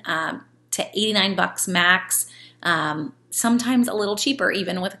 $79 to $89 max. sometimes a little cheaper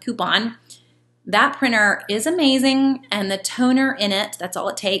even with a coupon. That printer is amazing, and the toner in it, that's all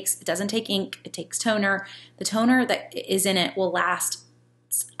it takes. It doesn't take ink, it takes toner. The toner that is in it will last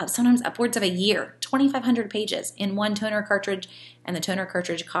sometimes upwards of a year, 2,500 pages in one toner cartridge, and the toner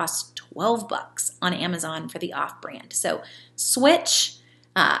cartridge costs $12 on Amazon for the off-brand. So switch,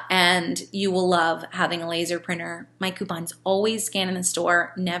 and you will love having a laser printer. My coupons always scan in the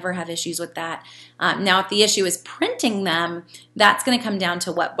store, never have issues with that. Now, if the issue is printing them, that's going to come down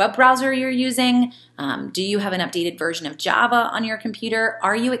to what web browser you're using. Do you have an updated version of Java on your computer?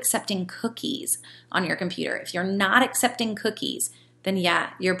 Are you accepting cookies on your computer? If you're not accepting cookies, then yeah,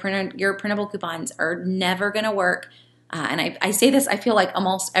 your printable coupons are never going to work. And I say this, I feel like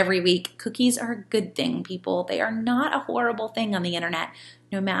almost every week, cookies are a good thing, people. They are not a horrible thing on the internet.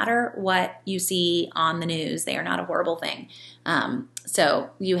 No matter what you see on the news, they are not a horrible thing.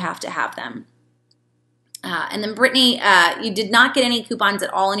 So you have to have them. And then Brittany, you did not get any coupons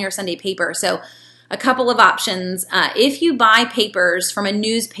at all in your Sunday paper. So a couple of options. If you buy papers from a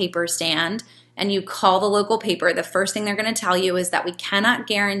newspaper stand and you call the local paper, the first thing they're going to tell you is that we cannot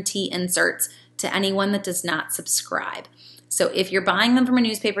guarantee inserts to anyone that does not subscribe. So if you're buying them from a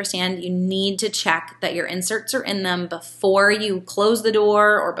newspaper stand, you need to check that your inserts are in them before you close the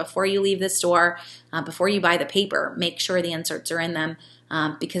door or before you leave the store, before you buy the paper. Make sure the inserts are in them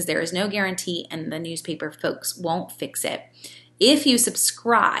because there is no guarantee and the newspaper folks won't fix it. If you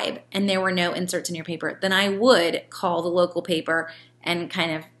subscribe and there were no inserts in your paper, then I would call the local paper and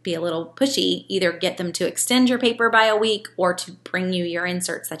kind of be a little pushy, either get them to extend your paper by a week or to bring you your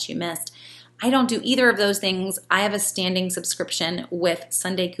inserts that you missed. I don't do either of those things. I have a standing subscription with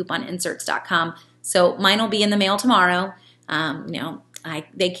SundayCouponInserts.com, so mine will be in the mail tomorrow.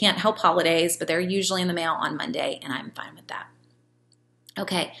 They can't help holidays, but they're usually in the mail on Monday, and I'm fine with that.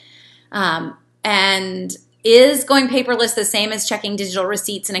 Okay, and is going paperless the same as checking digital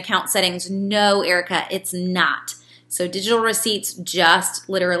receipts and account settings? No, Erica, it's not. So digital receipts just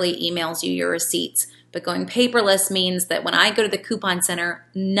literally emails you your receipts. But going paperless means that when I go to the coupon center,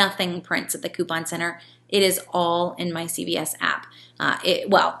 nothing prints at the coupon center. It is all in my CVS app. I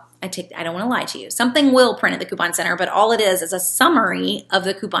don't want to lie to you. Something will print at the coupon center, but all it is a summary of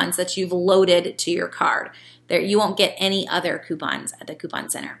the coupons that you've loaded to your card. There, you won't get any other coupons at the coupon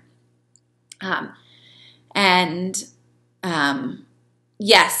center.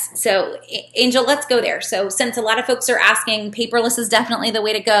 Yes, so Angel, let's go there. So since a lot of folks are asking, paperless is definitely the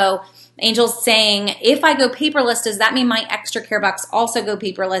way to go. Angel's saying, if I go paperless, does that mean my extra care bucks also go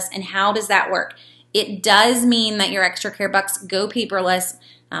paperless? And how does that work? It does mean that your extra care bucks go paperless.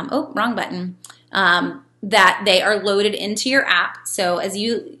 Wrong button. That they are loaded into your app. So as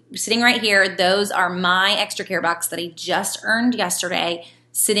you sitting right here, those are my extra care bucks that I just earned yesterday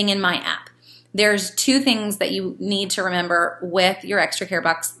sitting in my app. There's two things that you need to remember with your extra care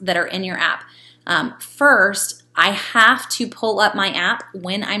bucks that are in your app. First, I have to pull up my app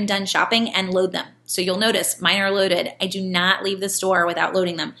when I'm done shopping and load them. So you'll notice mine are loaded. I do not leave the store without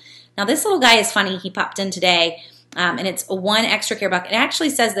loading them. Now this little guy is funny. He popped in today and it's one extra care buck. It actually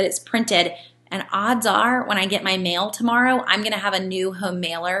says that it's printed, and odds are when I get my mail tomorrow, I'm going to have a new home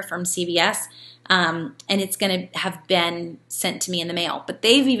mailer from CVS. And it's going to have been sent to me in the mail. But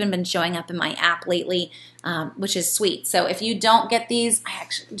they've even been showing up in my app lately, which is sweet. So if you don't get these, I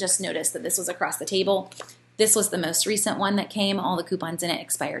actually just noticed that this was across the table. This was the most recent one that came. All the coupons in it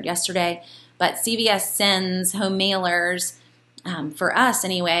expired yesterday. But CVS sends home mailers, for us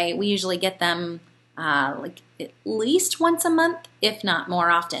anyway. We usually get them like at least once a month, if not more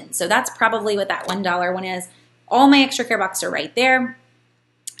often. So that's probably what that $1 one is. All my extra care bucks are right there.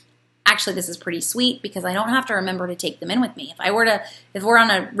 Actually, this is pretty sweet because I don't have to remember to take them in with me. If we're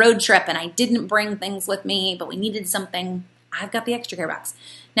on a road trip and I didn't bring things with me, but we needed something, I've got the extra care box.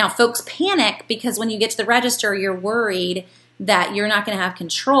 Now, folks panic because when you get to the register, you're worried that you're not going to have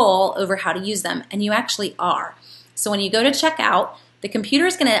control over how to use them, and you actually are. So when you go to checkout, the computer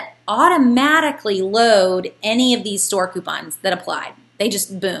is going to automatically load any of these store coupons that applied. They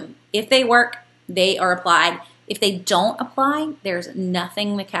just boom. If they work, they are applied. If they don't apply, there's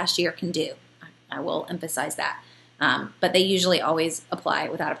nothing the cashier can do. I will emphasize that. But they usually always apply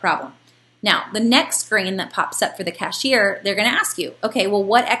without a problem. Now, the next screen that pops up for the cashier, they're going to ask you, okay, well,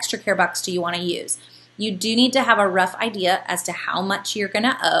 what extra care bucks do you want to use? You do need to have a rough idea as to how much you're going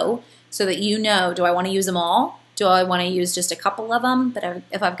to owe so that you know, do I want to use them all? Do I want to use just a couple of them? But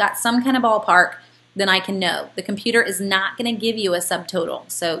if I've got some kind of ballpark, then I can know. The computer is not going to give you a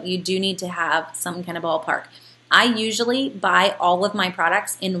subtotal, so you do need to have some kind of ballpark. I usually buy all of my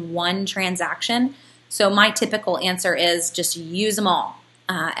products in one transaction, so my typical answer is just use them all.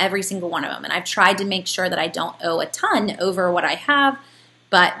 every single one of them. And I've tried to make sure that I don't owe a ton over what I have,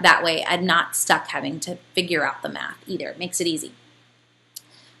 but that way I'm not stuck having to figure out the math either. It makes it easy.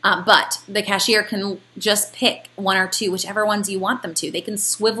 But the cashier can just pick one or two, whichever ones you want them to. They can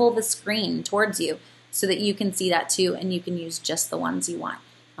swivel the screen towards you so that you can see that too, and you can use just the ones you want.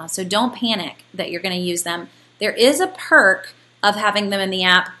 So don't panic that you're going to use them. There is a perk of having them in the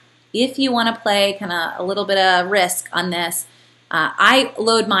app if you want to play kind of a little bit of risk on this. I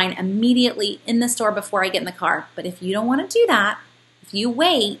load mine immediately in the store before I get in the car. But if you don't want to do that, if you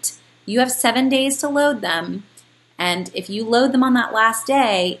wait, you have 7 days to load them. And if you load them on that last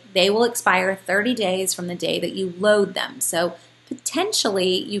day, they will expire 30 days from the day that you load them. So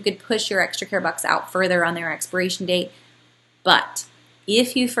potentially you could push your extra care bucks out further on their expiration date. But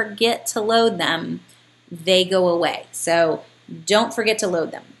if you forget to load them, they go away. So don't forget to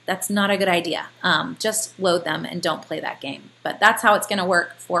load them. That's not a good idea. Just load them and don't play that game. But that's how it's going to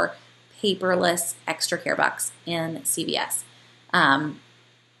work for paperless extra care bucks in CVS.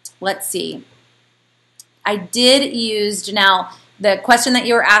 Let's see. I did use, Janelle, the question that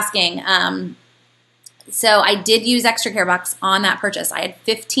you were asking. So I did use extra care bucks on that purchase. I had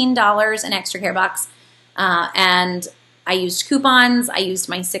 $15 in extra care bucks, and I used coupons. I used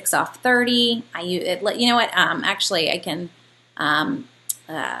my 6 off 30. You know what? Actually, I can.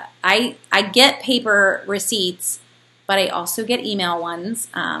 I get paper receipts, but I also get email ones.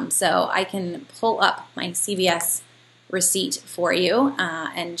 So I can pull up my CVS receipt for you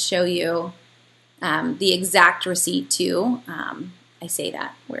and show you the exact receipt too. I say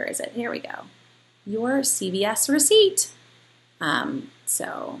that. Where is it? Here we go. Your CVS receipt.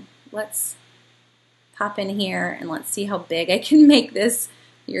 So let's pop in here and let's see how big I can make this.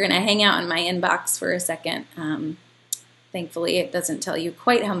 You're going to hang out in my inbox for a second. Thankfully, it doesn't tell you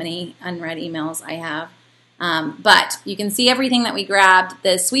quite how many unread emails I have. But you can see everything that we grabbed.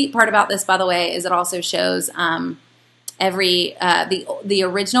 The sweet part about this, by the way, is it also shows the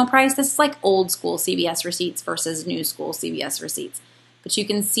original price. This is like old school CVS receipts versus new school CVS receipts. But you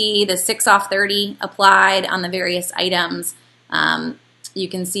can see the 6 off 30 applied on the various items. You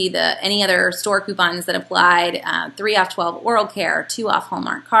can see any other store coupons that applied, 3 off 12 oral care, 2 off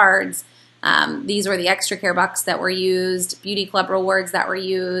Hallmark cards. These were the extra care bucks that were used, Beauty Club rewards that were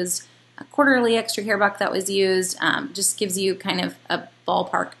used, a quarterly extra care buck that was used. Just gives you kind of a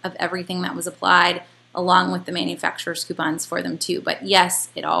ballpark of everything that was applied, along with the manufacturer's coupons for them too. But yes,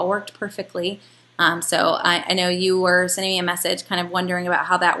 it all worked perfectly. So I know you were sending me a message kind of wondering about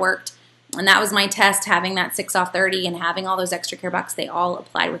how that worked. And that was my test, having that 6 off 30 and having all those extra care bucks. They all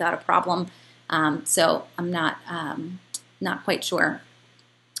applied without a problem. So I'm not quite sure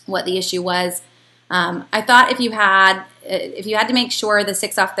what the issue was. I thought if you had to make sure the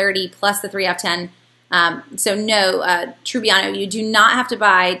 6 off 30 plus the 3 off 10. So no, Trubiano, you do not have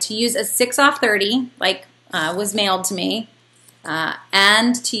to use a 6 off 30 like was mailed to me,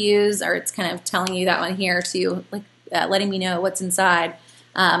 and to use, or it's kind of telling you that one here to like letting me know what's inside.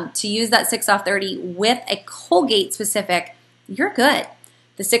 To use that 6 off 30 with a Colgate specific, you're good.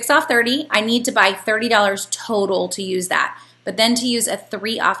 The 6 off 30, I need to buy $30 total to use that. But then to use a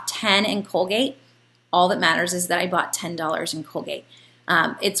 3 off 10 in Colgate, all that matters is that I bought $10 in Colgate.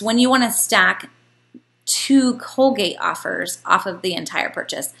 It's when you want to stack 2 Colgate offers off of the entire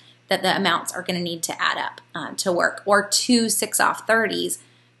purchase that the amounts are going to need to add up to work. Or 2 6 off 30s,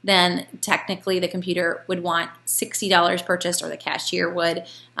 then technically the computer would want $60 purchased, or the cashier would,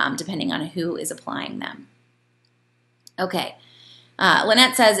 depending on who is applying them. Okay.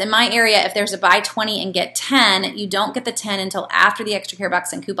 Lynette says, in my area, if there's a buy 20 and get 10, you don't get the 10 until after the extra care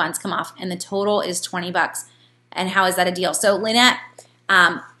bucks and coupons come off, and the total is $20. And how is that a deal? So Lynette,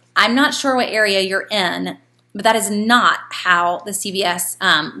 I'm not sure what area you're in, but that is not how the CVS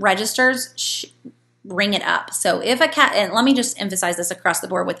registers ring it up. So if and let me just emphasize this across the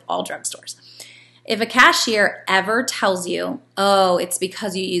board with all drugstores. If a cashier ever tells you, oh, it's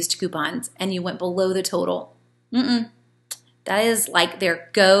because you used coupons and you went below the total, that is like their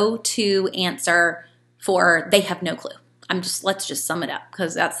go-to answer for they have no clue. Let's just sum it up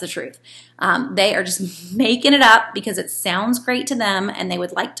because that's the truth. They are just making it up because it sounds great to them and they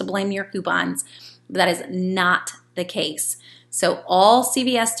would like to blame your coupons. But that is not the case. So all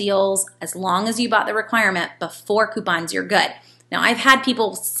CVS deals, as long as you bought the requirement before coupons, you're good. Now, I've had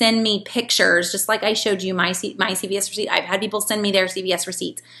people send me pictures, just like I showed you my CVS receipt. I've had people send me their CVS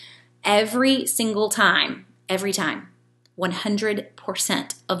receipts. Every single time,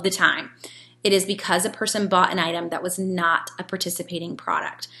 100% of the time, it is because a person bought an item that was not a participating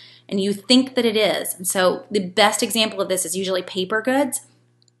product. And you think that it is. And so the best example of this is usually paper goods,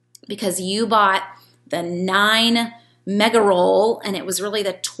 because you bought the 9 mega roll, and it was really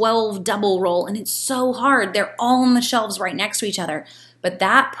the 12 double roll, and it's so hard. They're all on the shelves right next to each other, but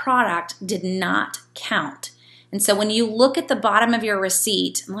that product did not count. And so when you look at the bottom of your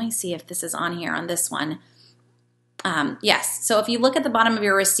receipt, let me see if this is on here on this one. Yes, so if you look at the bottom of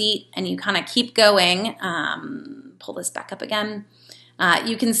your receipt and you kind of keep going, pull this back up again,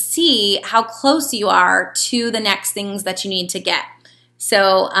 you can see how close you are to the next things that you need to get.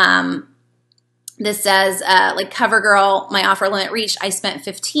 So this says, like CoverGirl, my offer limit reached, I spent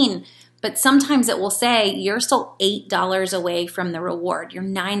 15, but sometimes it will say you're still $8 away from the reward. You're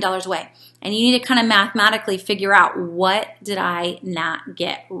 $9 away. And you need to kind of mathematically figure out, what did I not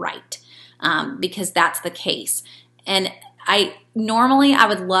get right? Because that's the case. And normally I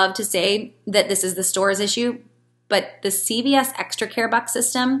would love to say that this is the store's issue, but the CVS Extra Care Buck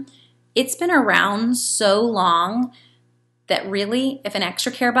system, it's been around so long that really, if an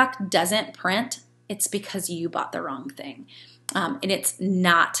Extra Care Buck doesn't print, it's because you bought the wrong thing. And it's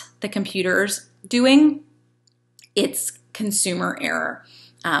not the computer's doing, it's consumer error.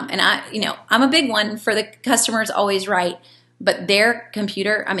 And I'm a big one for the customer's always right, but their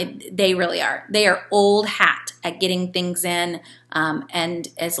computer, I mean, they really are. They are old hat at getting things in. And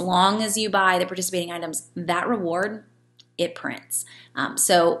as long as you buy the participating items, that reward, it prints.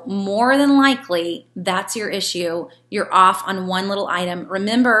 So more than likely, that's your issue. You're off on one little item.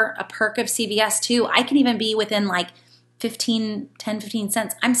 Remember, a perk of CVS too, I can even be within like 10, 15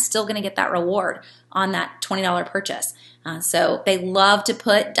 cents. I'm still gonna get that reward on that $20 purchase. So they love to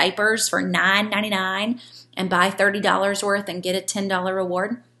put diapers for $9.99 and buy $30 worth and get a $10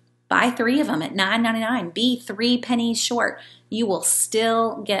 reward. Buy 3 of them at $9.99. Be 3 pennies short. You will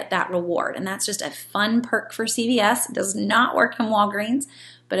still get that reward. And that's just a fun perk for CVS. It does not work in Walgreens,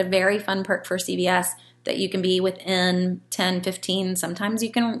 but a very fun perk for CVS that you can be within 10, 15. Sometimes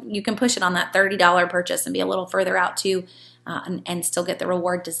you can push it on that $30 purchase and be a little further out too, and still get the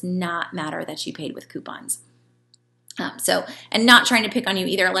reward. Does not matter that you paid with coupons. And not trying to pick on you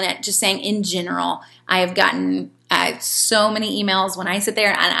either, Lynette, just saying in general, I have gotten so many emails when I sit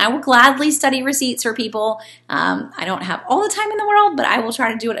there, and I will gladly study receipts for people. I don't have all the time in the world, but I will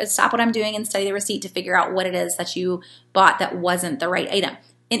try to do it, stop what I'm doing and study the receipt to figure out what it is that you bought that wasn't the right item.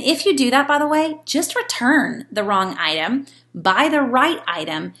 And if you do that, by the way, just return the wrong item, buy the right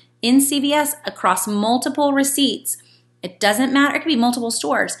item in CVS across multiple receipts. It doesn't matter, it could be multiple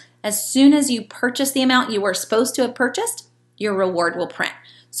stores. As soon as you purchase the amount you were supposed to have purchased, your reward will print.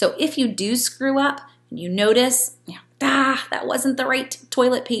 So if you do screw up and you notice, that wasn't the right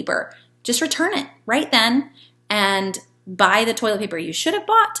toilet paper, just return it right then and buy the toilet paper you should have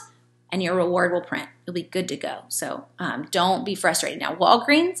bought, and your reward will print. You'll be good to go. So don't be frustrated. Now,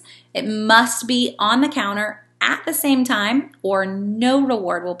 Walgreens, it must be on the counter at the same time, or no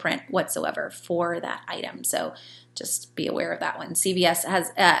reward will print whatsoever for that item. So just be aware of that one. CVS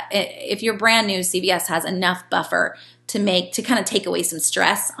has, if you're brand new, CVS has enough buffer to kind of take away some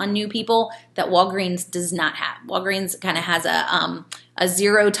stress on new people that Walgreens does not have. Walgreens kind of has a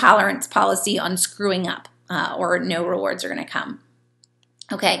zero tolerance policy on screwing up, or no rewards are going to come.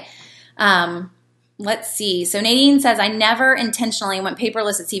 Okay. Let's see. So Nadine says, I never intentionally went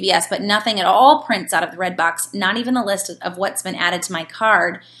paperless at CVS, but nothing at all prints out of the red box, not even the list of what's been added to my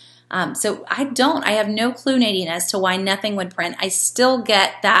card. So I have no clue, Nadine, as to why nothing would print. I still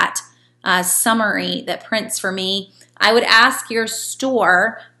get that summary that prints for me. I would ask your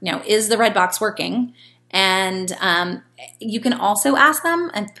store, is the red box working? And you can also ask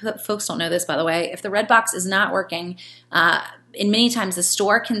them, and folks don't know this, by the way, if the red box is not working, and many times the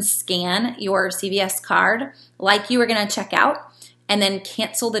store can scan your CVS card like you were going to check out and then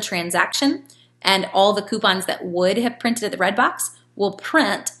cancel the transaction, and all the coupons that would have printed at the red box will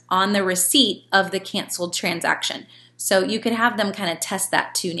print on the receipt of the canceled transaction. So you could have them kind of test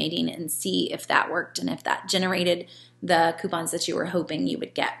that too, Nadine, and see if that worked and if that generated the coupons that you were hoping you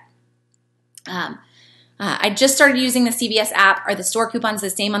would get. I just started using the CVS app. Are the store coupons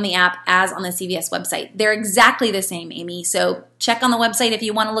the same on the app as on the CVS website? They're exactly the same, Amy. So check on the website if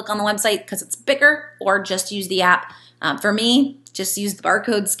you want to look on the website because it's bigger, or just use the app. For me, just use the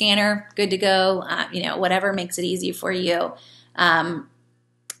barcode scanner. Good to go. Whatever makes it easy for you.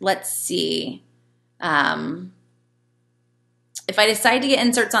 Let's see. If I decide to get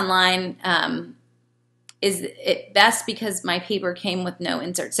inserts online, is it best because my paper came with no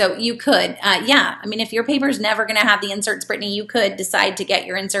inserts? So you could, if your paper's never going to have the inserts, Brittany, you could decide to get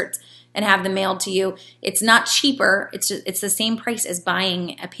your inserts and have them mailed to you. It's not cheaper. It's the same price as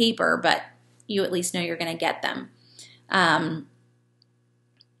buying a paper, but you at least know you're going to get them.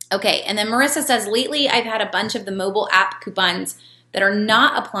 Okay, and then Marissa says, lately I've had a bunch of the mobile app coupons that are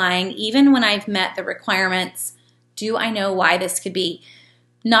not applying even when I've met the requirements do I know why this could be?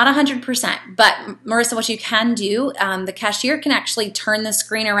 Not 100%, but Marissa, what you can do, the cashier can actually turn the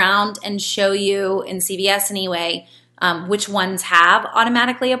screen around and show you, in CVS anyway, which ones have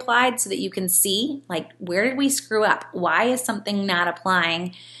automatically applied so that you can see, like, where did we screw up? Why is something not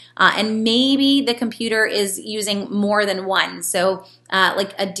applying? And maybe the computer is using more than one. So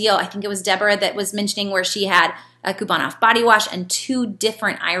like a deal, I think it was Deborah that was mentioning where she had a coupon off body wash and 2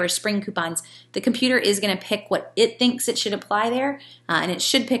 different Irish Spring coupons. The computer is going to pick what it thinks it should apply there, and it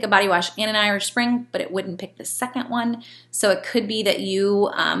should pick a body wash and an Irish Spring, but it wouldn't pick the second one. So it could be that you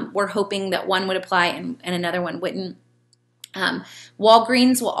were hoping that one would apply and another one wouldn't.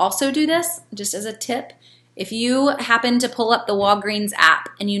 Walgreens will also do this, just as a tip. If you happen to pull up the Walgreens app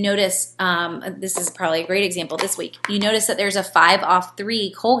and you notice, this is probably a great example this week, you notice that there's a 5 off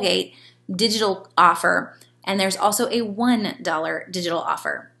 3 Colgate digital offer, and there's also a $1 digital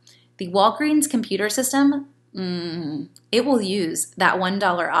offer. The Walgreens computer system, it will use that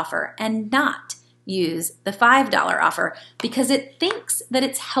 $1 offer and not use the $5 offer because it thinks that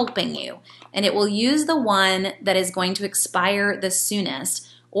it's helping you, and it will use the one that is going to expire the soonest,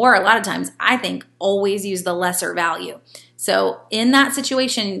 or a lot of times I think always use the lesser value. So in that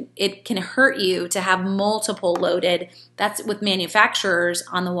situation, it can hurt you to have multiple loaded. That's with manufacturers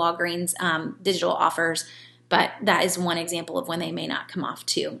on the Walgreens digital offers, but that is one example of when they may not come off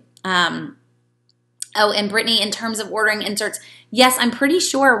too. Oh, and Brittany, in terms of ordering inserts, yes, I'm pretty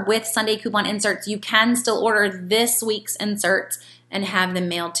sure with Sunday coupon inserts, you can still order this week's inserts and have them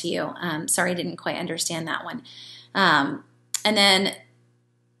mailed to you. Sorry, I didn't quite understand that one. And then,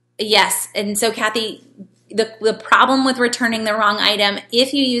 yes, and so Kathy, the problem with returning the wrong item,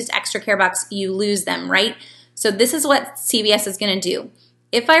 if you used Extra Care Box, you lose them, right? So this is what CVS is going to do.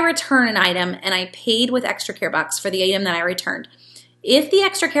 If I return an item and I paid with Extra Care Box for the item that I returned, if the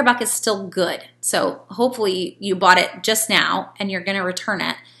Extra Care Box is still good, so hopefully you bought it just now and you're going to return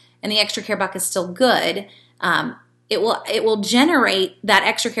it, and the Extra Care Box is still good, it will generate that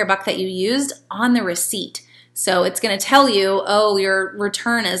Extra Care Box that you used on the receipt. So it's going to tell you, oh, your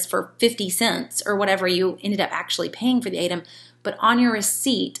return is for 50 cents or whatever you ended up actually paying for the item. But on your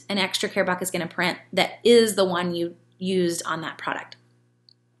receipt, an Extra Care Box is going to print that is the one you used on that product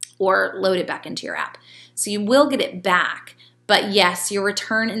or load it back into your app. So you will get it back. But yes, your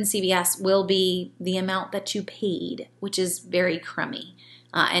return in CVS will be the amount that you paid, which is very crummy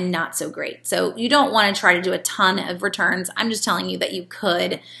and not so great. So you don't want to try to do a ton of returns. I'm just telling you that you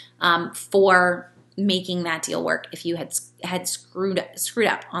could for making that deal work if you had screwed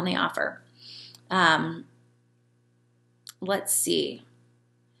up on the offer. Let's see.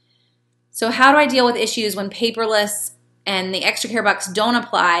 So how do I deal with issues when paperless and the Extra Care Box don't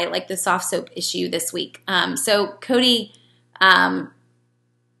apply, like the soft soap issue this week? So Cody, I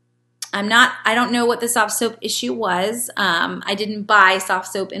don't know what the soft soap issue was. I didn't buy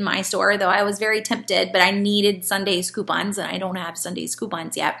soft soap in my store, though I was very tempted, but I needed Sunday's coupons, and I don't have Sunday's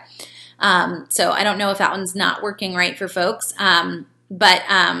coupons yet. So I don't know if that one's not working right for folks.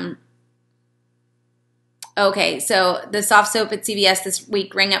 Okay, so the soft soap at CVS this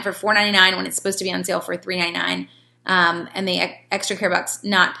week rang up for $4.99 when it's supposed to be on sale for $3.99, and the Extra Care Box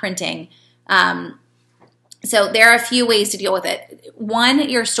not printing. So there are a few ways to deal with it. One,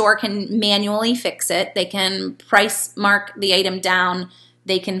 your store can manually fix it. They can price mark the item down.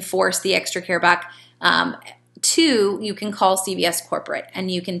 They can force the Extra Care Box. 2, you can call CVS Corporate and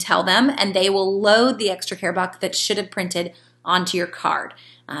you can tell them, and they will load the Extra Care Box that should have printed onto your card.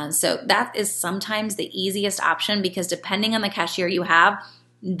 So that is sometimes the easiest option because depending on the cashier you have,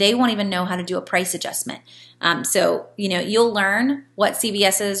 they won't even know how to do a price adjustment. So, you'll learn what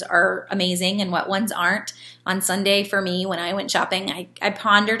CVS's are amazing and what ones aren't. On Sunday for me, when I went shopping, I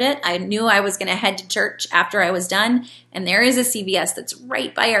pondered it. I knew I was going to head to church after I was done, and there is a CVS that's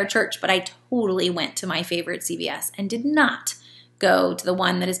right by our church, but I totally went to my favorite CVS and did not go to the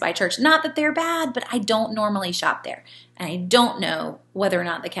one that is by church. Not that they're bad, but I don't normally shop there. And I don't know whether or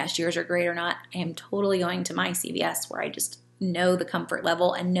not the cashiers are great or not. I am totally going to my CVS where I just know the comfort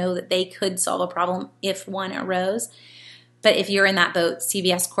level and know that they could solve a problem if one arose. But if you're in that boat,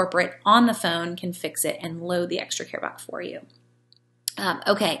 CVS Corporate on the phone can fix it and load the Extra Care Box for you.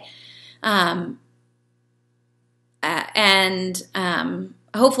 Okay.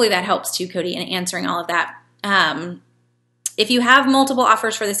 Hopefully that helps too, Cody, in answering all of that. If you have multiple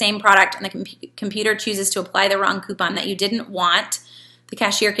offers for the same product and the computer chooses to apply the wrong coupon that you didn't want, the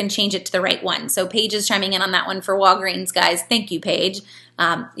cashier can change it to the right one. So Paige is chiming in on that one for Walgreens, guys. Thank you, Paige.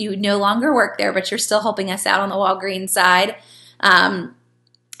 You no longer work there, but you're still helping us out on the Walgreens side. And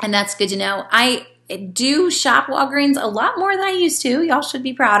that's good to know. do shop Walgreens a lot more than I used to. Y'all should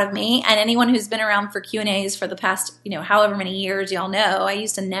be proud of me. And anyone who's been around for Q&As for the past, however many years, y'all know I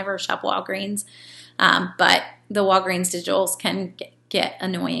used to never shop Walgreens. But the Walgreens digitals can get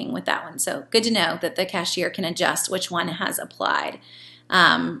annoying with that one. So good to know that the cashier can adjust which one has applied.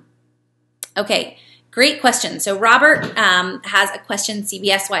 Okay, great question. So Robert has a question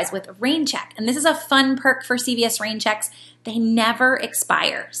CVS-wise with rain check. And this is a fun perk for CVS rain checks. They never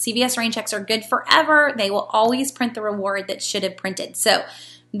expire. CVS rain checks are good forever. They will always print the reward that should have printed. So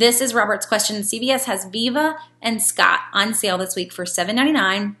this is Robert's question. CVS has Viva and Scott on sale this week for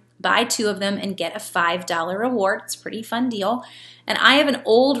 $7.99. Buy 2 of them and get a $5 reward. It's a pretty fun deal. And I have an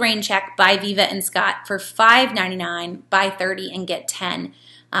old rain check by Viva and Scott for $5.99. Buy 30 and get 10.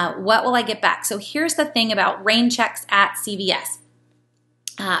 What will I get back? So here's the thing about rain checks at CVS.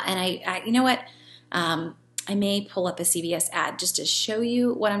 And I you know what? I may pull up a CVS ad just to show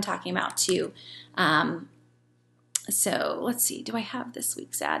you what I'm talking about too. So let's see. Do I have this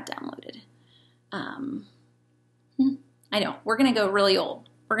week's ad downloaded? I don't. We're going to go really old.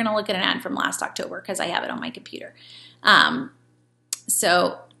 We're going to look at an ad from last October because I have it on my computer.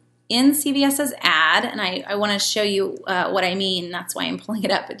 So in CVS's ad, and I want to show you what I mean. That's why I'm pulling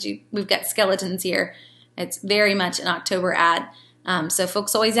it up. But we've got skeletons here. It's very much an October ad. So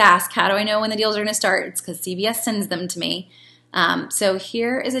folks always ask, how do I know when the deals are going to start? It's because CVS sends them to me. So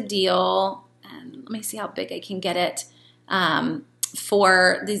here is a deal, and let me see how big I can get it.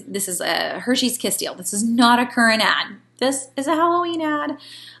 This is a Hershey's Kiss deal. This is not a current ad. This is a Halloween ad.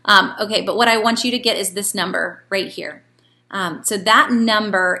 Okay, but what I want you to get is this number right here. So that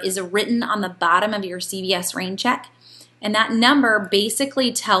number is written on the bottom of your CVS rain check, and that number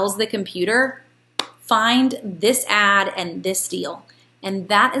basically tells the computer, find this ad and this deal, and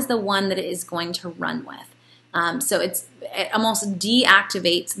that is the one that it is going to run with. So it almost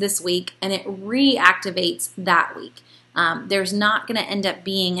deactivates this week and it reactivates that week. There's not going to end up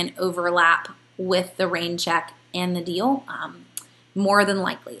being an overlap with the rain check and the deal. More than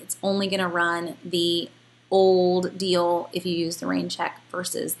likely, it's only going to run the old deal if you use the rain check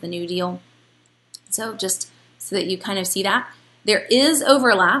versus the new deal. So just so that you kind of see that. There is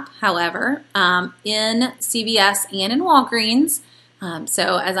overlap, however, in CVS and in Walgreens.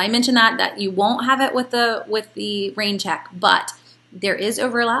 So as I mentioned that you won't have it with the rain check, but there is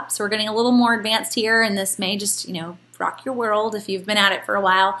overlap. So we're getting a little more advanced here, and this may just rock your world if you've been at it for a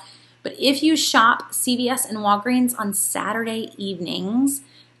while. But if you shop CVS and Walgreens on Saturday evenings,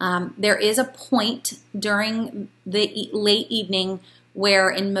 there is a point during the late evening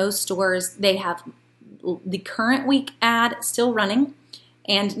where in most stores they have the current week ad still running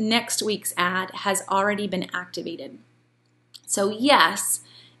and next week's ad has already been activated. So yes,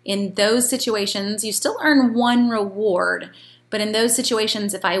 in those situations, you still earn one reward, but in those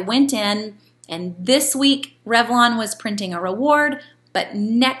situations, if I went in and this week Revlon was printing a reward, but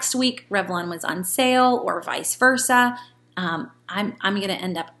next week Revlon was on sale or vice versa, I'm going to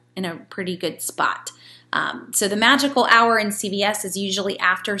end up in a pretty good spot. So the magical hour in CVS is usually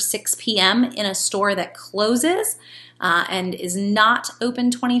after 6 p.m. in a store that closes and is not open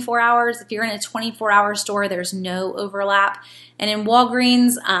 24 hours. If you're in a 24-hour store, there's no overlap. And in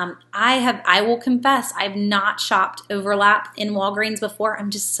Walgreens, I will confess, I've not shopped overlap in Walgreens before. I'm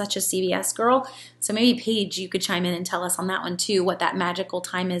just such a CVS girl. So maybe Paige, you could chime in and tell us on that one too, what that magical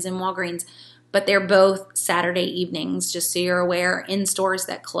time is in Walgreens. But they're both Saturday evenings, just so you're aware, in stores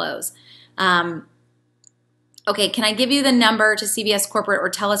that close. Okay, can I give you the number to CVS Corporate or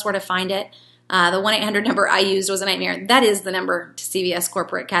tell us where to find it? The 1-800 number I used was a nightmare. That is the number to CVS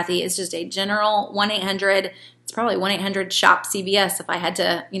Corporate, Kathy. It's just a general 1-800. It's probably 1-800 shop CVS if I had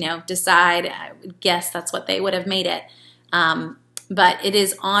to, decide. I would guess that's what they would have made it. But it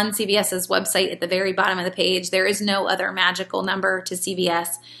is on CVS's website at the very bottom of the page. There is no other magical number to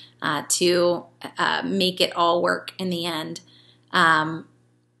CVS to make it all work in the end.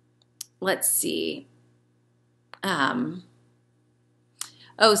 Let's see.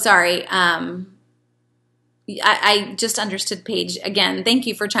 Oh, sorry. I just understood Paige. Again, thank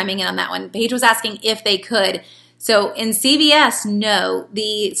you for chiming in on that one. Paige was asking if they could. So in CVS, no,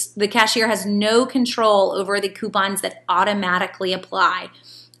 the cashier has no control over the coupons that automatically apply.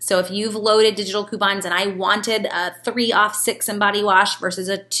 So if you've loaded digital coupons and I wanted a 3 off 6 in body wash versus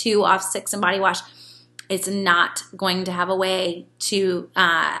a 2 off 6 in body wash, it's not going to have a way to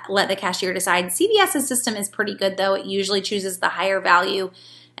let the cashier decide. CVS's system is pretty good, though. It usually chooses the higher value,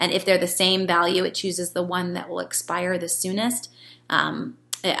 and if they're the same value, it chooses the one that will expire the soonest. I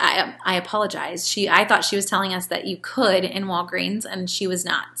apologize. I thought she was telling us that you could in Walgreens, and she was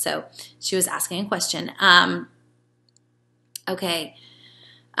not. So she was asking a question. Okay.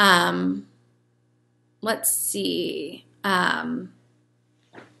 let's see. I'm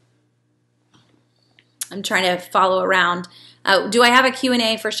trying to follow around. Do I have a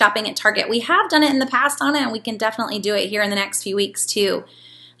Q&A for shopping at Target? We have done it in the past on it, and we can definitely do it here in the next few weeks too.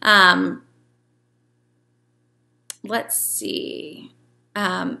 Let's see.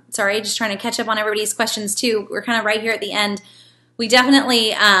 Sorry, just trying to catch up on everybody's questions too. We're kind of right here at the end. We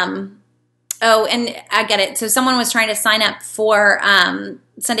definitely, oh, and I get it. So someone was trying to sign up for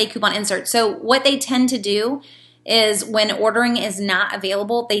Sunday coupon insert. So what they tend to do is when ordering is not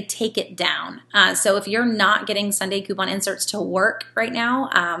available, they take it down. So if you're not getting Sunday coupon inserts to work right now,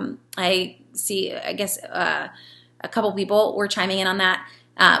 I see, I guess a couple people were chiming in on that.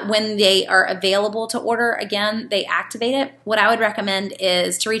 When they are available to order again, they activate it. What I would recommend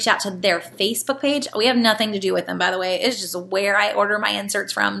is to reach out to their Facebook page. We have nothing to do with them, by the way. It's just where I order my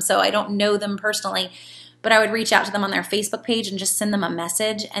inserts from, so I don't know them personally. But I would reach out to them on their Facebook page and just send them a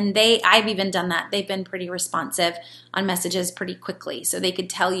message. And I've even done that. They've been pretty responsive on messages pretty quickly, so they could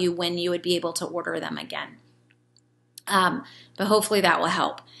tell you when you would be able to order them again. But hopefully that will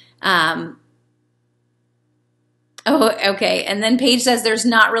help. Oh, okay. And then Paige says there's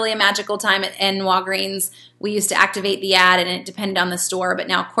not really a magical time in Walgreens. We used to activate the ad and it depended on the store, but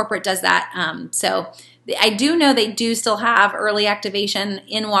now corporate does that. So I do know they do still have early activation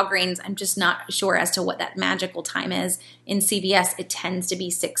in Walgreens. I'm just not sure as to what that magical time is. In CVS, it tends to be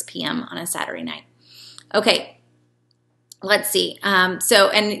 6 p.m. on a Saturday night. Okay. Let's see.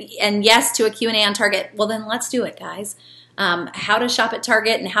 And yes to a Q&A on Target. Well, then let's do it, guys. How to shop at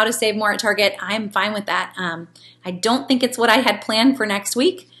Target and how to save more at Target. I'm fine with that. I don't think it's what I had planned for next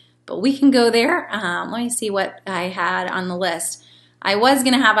week, but we can go there. Let me see what I had on the list. I was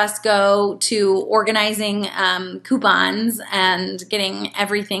going to have us go to organizing coupons and getting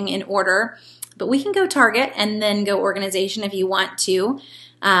everything in order, but we can go Target and then go organization if you want to,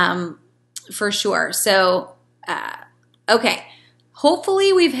 for sure. So, okay.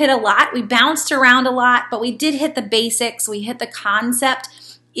 Hopefully we've hit a lot. We bounced around a lot, but we did hit the basics. We hit the concept.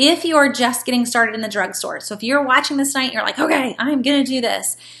 If you're just getting started in the drugstore, so if you're watching this tonight, you're like, okay, I'm going to do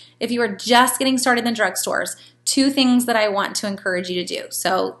this. If you are just getting started in the drugstores, 2 things that I want to encourage you to do.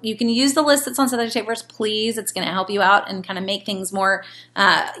 So you can use the list that's on Southern Savers, please. It's going to help you out and kind of make things more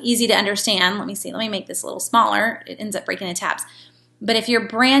easy to understand. Let me see. Let me make this a little smaller. It ends up breaking the tabs. But if you're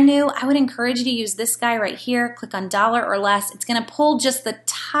brand new, I would encourage you to use this guy right here. Click on dollar or less. It's going to pull just the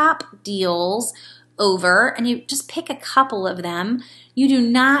top deals over, and you just pick a couple of them. You do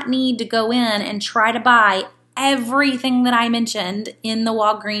not need to go in and try to buy everything that I mentioned in the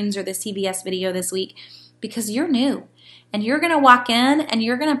Walgreens or the CVS video this week because you're new. And you're going to walk in and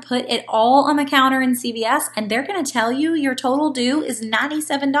you're going to put it all on the counter in CVS, and they're going to tell you your total due is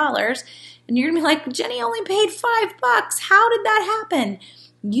 $97. And you're going to be like, Jenny only paid $5. How did that happen?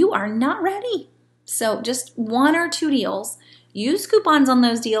 You are not ready. So just 1 or 2 deals. Use coupons on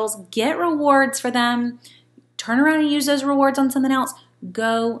those deals. Get rewards for them. Turn around and use those rewards on something else.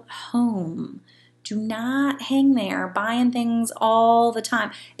 Go home. Do not hang there buying things all the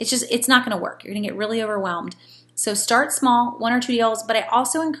time. It's not going to work. You're going to get really overwhelmed. So start small, 1 or 2 deals. But I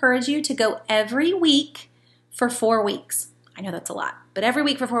also encourage you to go every week for 4 weeks. I know that's a lot, but every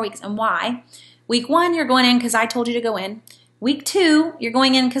week for 4 weeks. And why? Week 1, you're going in because I told you to go in. Week 2, you're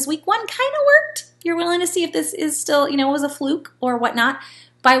going in because week 1 kind of worked. You're willing to see if this is still, was a fluke or whatnot.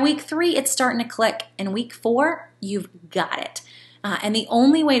 By week 3, it's starting to click. And week 4, you've got it. And the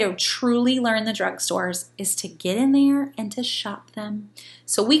only way to truly learn the drugstores is to get in there and to shop them.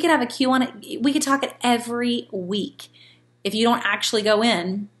 So we could have a queue on it. We could talk it every week. If you don't actually go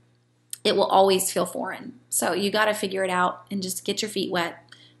in, it will always feel foreign. So you got to figure it out and just get your feet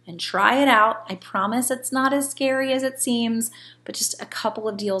wet and try it out. I promise it's not as scary as it seems, but just a couple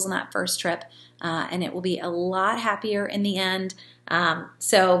of deals on that first trip, and it will be a lot happier in the end.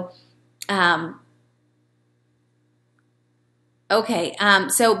 Okay,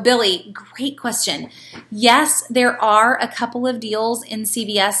 so Billy, great question. Yes, there are a couple of deals in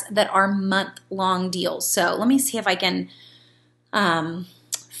CVS that are month-long deals. So let me see if I can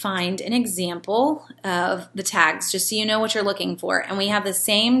find an example of the tags just so you know what you're looking for. And we have the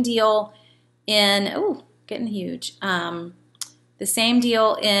same deal in, getting huge, the same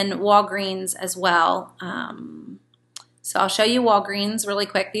deal in Walgreens as well. So I'll show you Walgreens really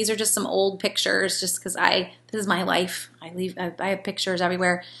quick. These are just some old pictures just because this is my life. I have pictures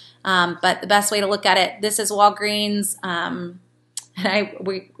everywhere. But the best way to look at it, this is Walgreens. And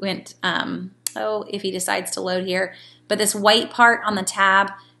we went, if he decides to load here. But this white part on the tab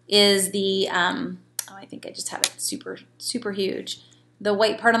is the, I think I just have it super, super huge. The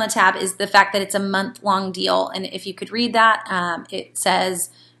white part on the tab is the fact that it's a month-long deal. And if you could read that, it says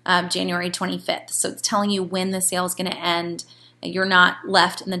January 25th. So it's telling you when the sale is going to end. You're not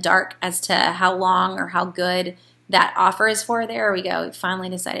left in the dark as to how long or how good that offer is for. There we go. It finally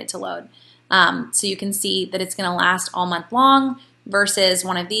decided to load. So you can see that it's going to last all month long versus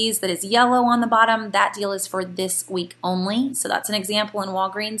one of these that is yellow on the bottom. That deal is for this week only. So that's an example in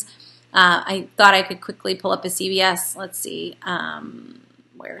Walgreens. I thought I could quickly pull up a CVS. Let's see.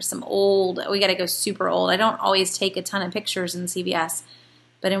 Where's some old? We got to go super old. I don't always take a ton of pictures in CVS,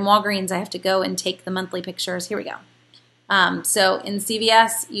 but in Walgreens I have to go and take the monthly pictures. Here we go. So in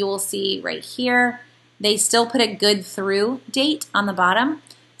CVS, you will see right here, they still put a good through date on the bottom.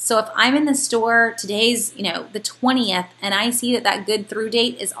 So if I'm in the store, today's, the 20th, and I see that that good through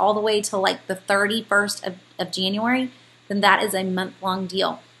date is all the way to like the 31st of January, then that is a month-long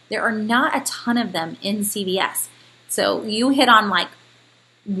deal. There are not a ton of them in CVS. So you hit on like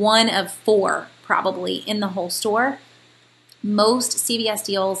one of four probably in the whole store. Most CVS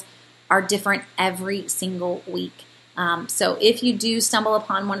deals are different every single week. So if you do stumble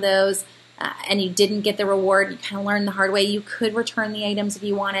upon one of those and you didn't get the reward, you kind of learned the hard way, you could return the items if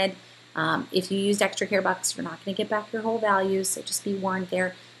you wanted. If you used extra care bucks, you're not going to get back your whole value, so just be warned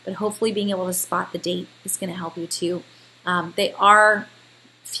there. But hopefully being able to spot the date is going to help you too. They are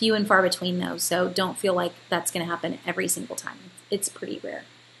few and far between though, so don't feel like that's going to happen every single time. It's pretty rare.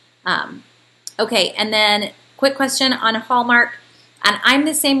 Okay, and then quick question on Hallmark. And I'm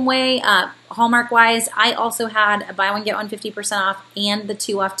the same way, Hallmark-wise. I also had a buy one, get one 50% off and the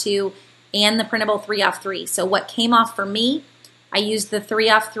 2 off 2 and the printable 3 off 3. So what came off for me, I used the 3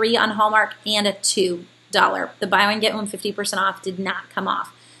 off 3 on Hallmark and a $2. The buy one, get one 50% off did not come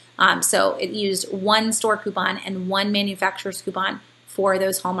off. So it used one store coupon and one manufacturer's coupon for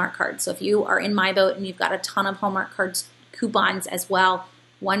those Hallmark cards. So if you are in my boat and you've got a ton of Hallmark cards coupons as well,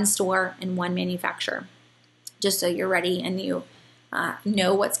 one store and one manufacturer, just so you're ready and you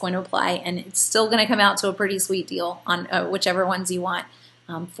know what's going to apply, and it's still going to come out to a pretty sweet deal on whichever ones you want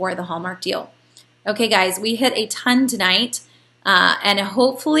for the Hallmark deal. Okay, guys, we hit a ton tonight, and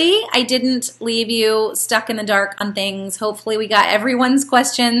hopefully I didn't leave you stuck in the dark on things. Hopefully we got everyone's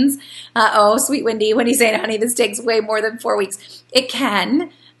questions. Oh, sweet Wendy, what are you saying, honey? This takes way more than 4 weeks. It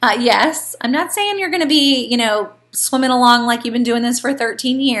can, yes. I'm not saying you're going to be, swimming along like you've been doing this for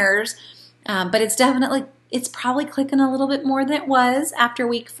 13 years, but it's probably clicking a little bit more than it was after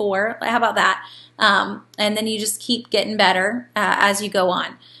week 4. How about that? And then you just keep getting better as you go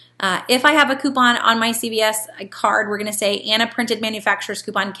on. If I have a coupon on my CVS card, we're going to say, and a printed manufacturer's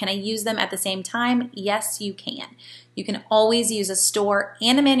coupon, can I use them at the same time? Yes, you can. You can always use a store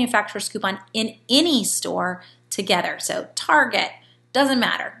and a manufacturer's coupon in any store together. So Target, doesn't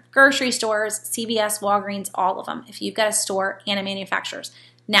matter. Grocery stores, CVS, Walgreens, all of them, if you've got a store and a manufacturer's.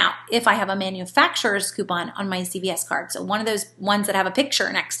 Now, if I have a manufacturer's coupon on my CVS card, so one of those ones that have a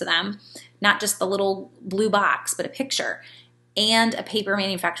picture next to them, not just the little blue box, but a picture, and a paper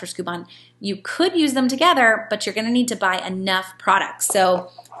manufacturer's coupon, you could use them together, but you're going to need to buy enough products.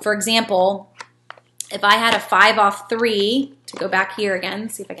 So, for example, if I had a 5 off 3, to go back here again,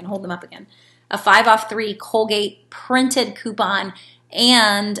 see if I can hold them up again, a 5 off 3 Colgate printed coupon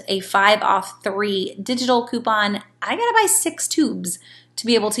and a 5 off 3 digital coupon, I got to buy 6 tubes to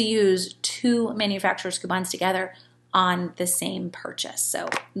be able to use 2 manufacturer's coupons together on the same purchase. So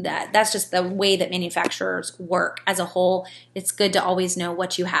that's just the way that manufacturers work as a whole. It's good to always know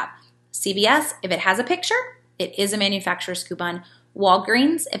what you have. CVS, if it has a picture, it is a manufacturer's coupon.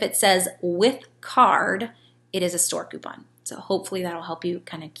 Walgreens, if it says with card, it is a store coupon. So hopefully that'll help you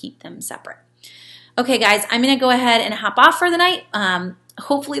kind of keep them separate. Okay, guys, I'm going to go ahead and hop off for the night.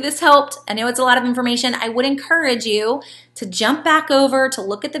 Hopefully this helped. I know it's a lot of information. I would encourage you to jump back over to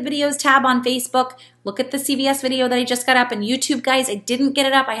look at the videos tab on Facebook, look at the CVS video that I just got up, and YouTube, guys, I didn't get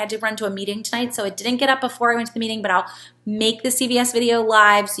it up. I had to run to a meeting tonight, so it didn't get up before I went to the meeting, but I'll make the CVS video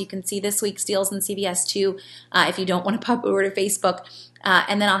live so you can see this week's deals in CVS too if you don't want to pop over to Facebook.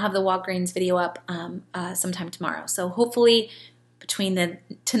 And then I'll have the Walgreens video up sometime tomorrow. So hopefully between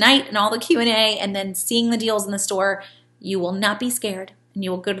tonight and all the Q&A and then seeing the deals in the store, you will not be scared. And you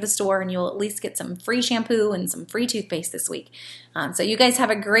will go to the store and you'll at least get some free shampoo and some free toothpaste this week. So you guys have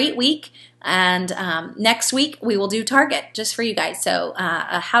a great week. And next week we will do Target just for you guys. So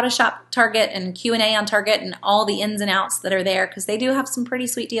how to shop Target and Q&A on Target and all the ins and outs that are there, because they do have some pretty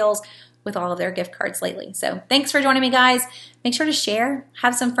sweet deals with all of their gift cards lately. So thanks for joining me, guys. Make sure to share.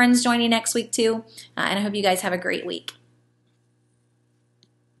 Have some friends join you next week too. And I hope you guys have a great week.